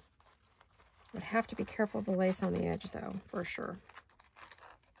 I'd have to be careful of the lace on the edge though, for sure.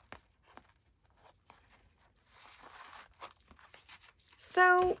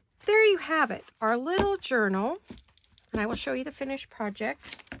 So there you have it, our little journal. And I will show you the finished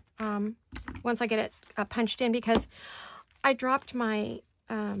project once I get it punched in, because I dropped my,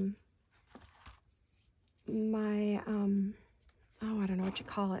 oh, I don't know what you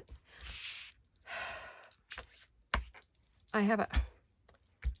call it. I have a,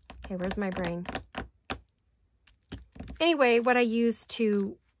 okay, where's my brain? Anyway, what I used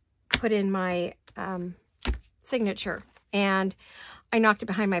to put in my signature, and I knocked it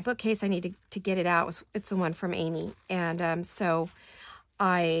behind my bookcase. I need to get it out. It's the one from Amy. And so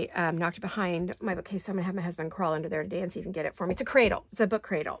I knocked it behind my bookcase. So I'm going to have my husband crawl under there today and see if he can get it for me. It's a cradle. It's a book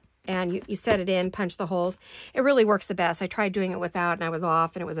cradle. And you set it in, punch the holes. It really works the best. I tried doing it without, and I was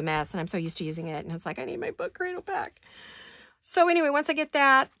off, and it was a mess. And I'm so used to using it. And it's like, I need my book cradle back. So anyway, once I get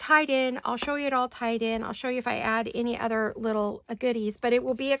that tied in, I'll show you it all tied in. I'll show you if I add any other little goodies, but it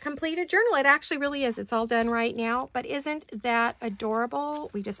will be a completed journal. It actually really is. It's all done right now, but isn't that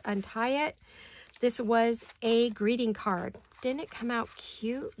adorable? We just untie it. This was a greeting card. Didn't it come out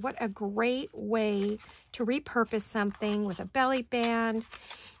cute? What a great way to repurpose something with a belly band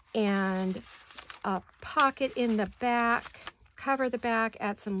and a pocket in the back. Cover the back,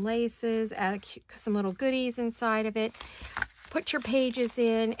 add some laces, add some little goodies inside of it. Put your pages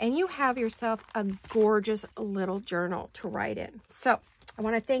in, and you have yourself a gorgeous little journal to write in. So I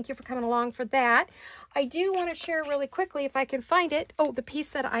want to thank you for coming along for that. I do want to share really quickly, if I can find it. Oh, the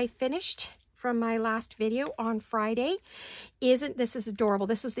piece that I finished from my last video on Friday. This is adorable.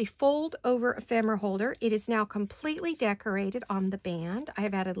 This is the fold over ephemera holder. It is now completely decorated on the band. I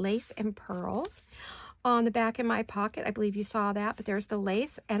have added lace and pearls on the back in my pocket. I believe you saw that, but there's the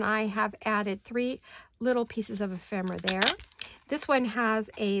lace, and I have added 3 little pieces of ephemera there. This one has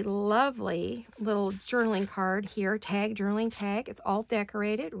a lovely little journaling card here, journaling tag. It's all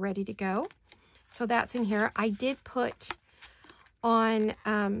decorated, ready to go. So that's in here. I did put on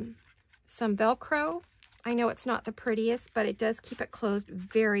some Velcro. I know it's not the prettiest, but it does keep it closed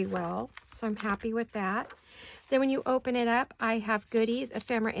very well. So I'm happy with that. Then when you open it up, I have goodies,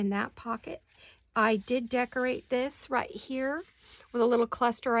 ephemera in that pocket. I did decorate this right here with a little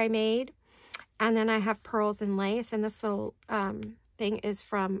cluster I made. And then I have pearls and lace. And this little thing is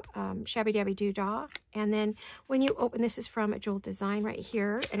from Shabby Dabby Doodah. And then when you open, this is from a Jewel Design right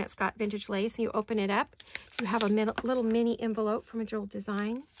here. And it's got vintage lace. And you open it up, you have a little mini envelope from a Jewel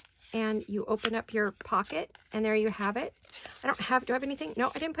Design. And you open up your pocket. And there you have it. Do I have anything? No,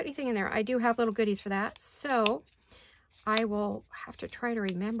 I didn't put anything in there. I do have little goodies for that. So I will have to try to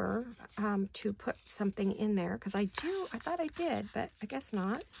remember to put something in there, because I thought I did, but I guess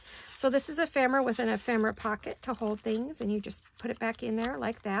not. So this is ephemera with an ephemera pocket to hold things, and you just put it back in there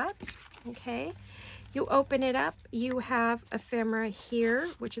like that. Okay. You open it up, you have ephemera here,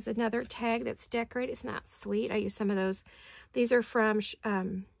 which is another tag that's decorated. Isn't that sweet? I use some of those. These are from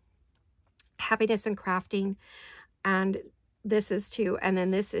Happiness and Crafting, and this is too, and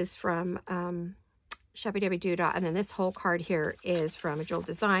then this is from Shabby Dabby Doodah, and then this whole card here is from A Jewel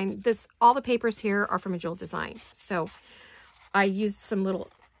Design. All the papers here are from A Jewel Design, so I used some little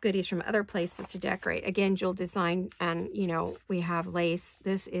goodies from other places to decorate. Again, Jewel Design, and you know, we have lace.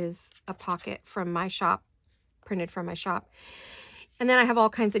 This is a pocket from my shop, printed from my shop. And then I have all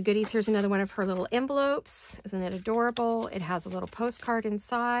kinds of goodies. Here's another one of her little envelopes. Isn't it adorable? It has a little postcard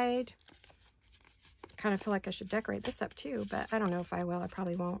inside. Kind of feel like I should decorate this up too, but I don't know if I will. I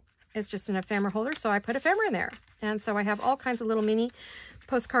probably won't. It's just an ephemera holder, so I put ephemera in there. And so I have all kinds of little mini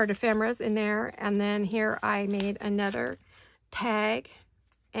postcard ephemeras in there. And then here I made another tag.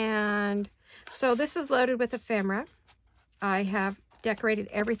 And so this is loaded with ephemera. I have decorated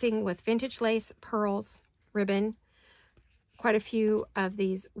everything with vintage lace, pearls, ribbon, quite a few of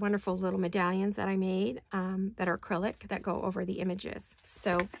these wonderful little medallions that I made that are acrylic that go over the images.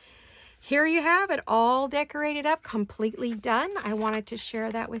 So here you have it all decorated up, completely done. I wanted to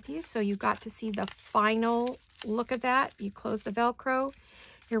share that with you so you got to see the final look of that. You close the Velcro.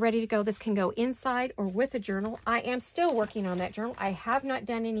 You're ready to go. This can go inside or with a journal. I am still working on that journal. I have not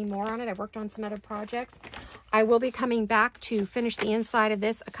done any more on it. I've worked on some other projects. I will be coming back to finish the inside of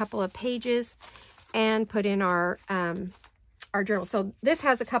this, a couple of pages, and put in our journal. So this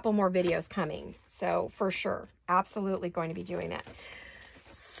has a couple more videos coming. So for sure, absolutely going to be doing that.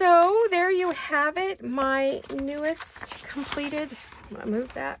 So there you have it, my newest completed, I'm gonna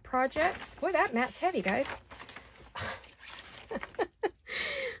move that project. Boy, that mat's heavy, guys.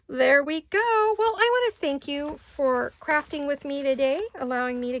 There we go. Well, I want to thank you for crafting with me today,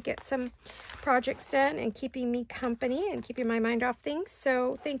 allowing me to get some projects done and keeping me company and keeping my mind off things.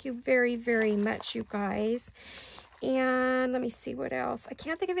 So thank you very, very much, you guys. And let me see what else. I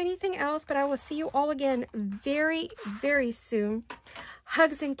can't think of anything else, but I will see you all again very, very soon.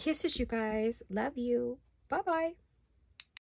 Hugs and kisses, you guys. Love you. Bye-bye.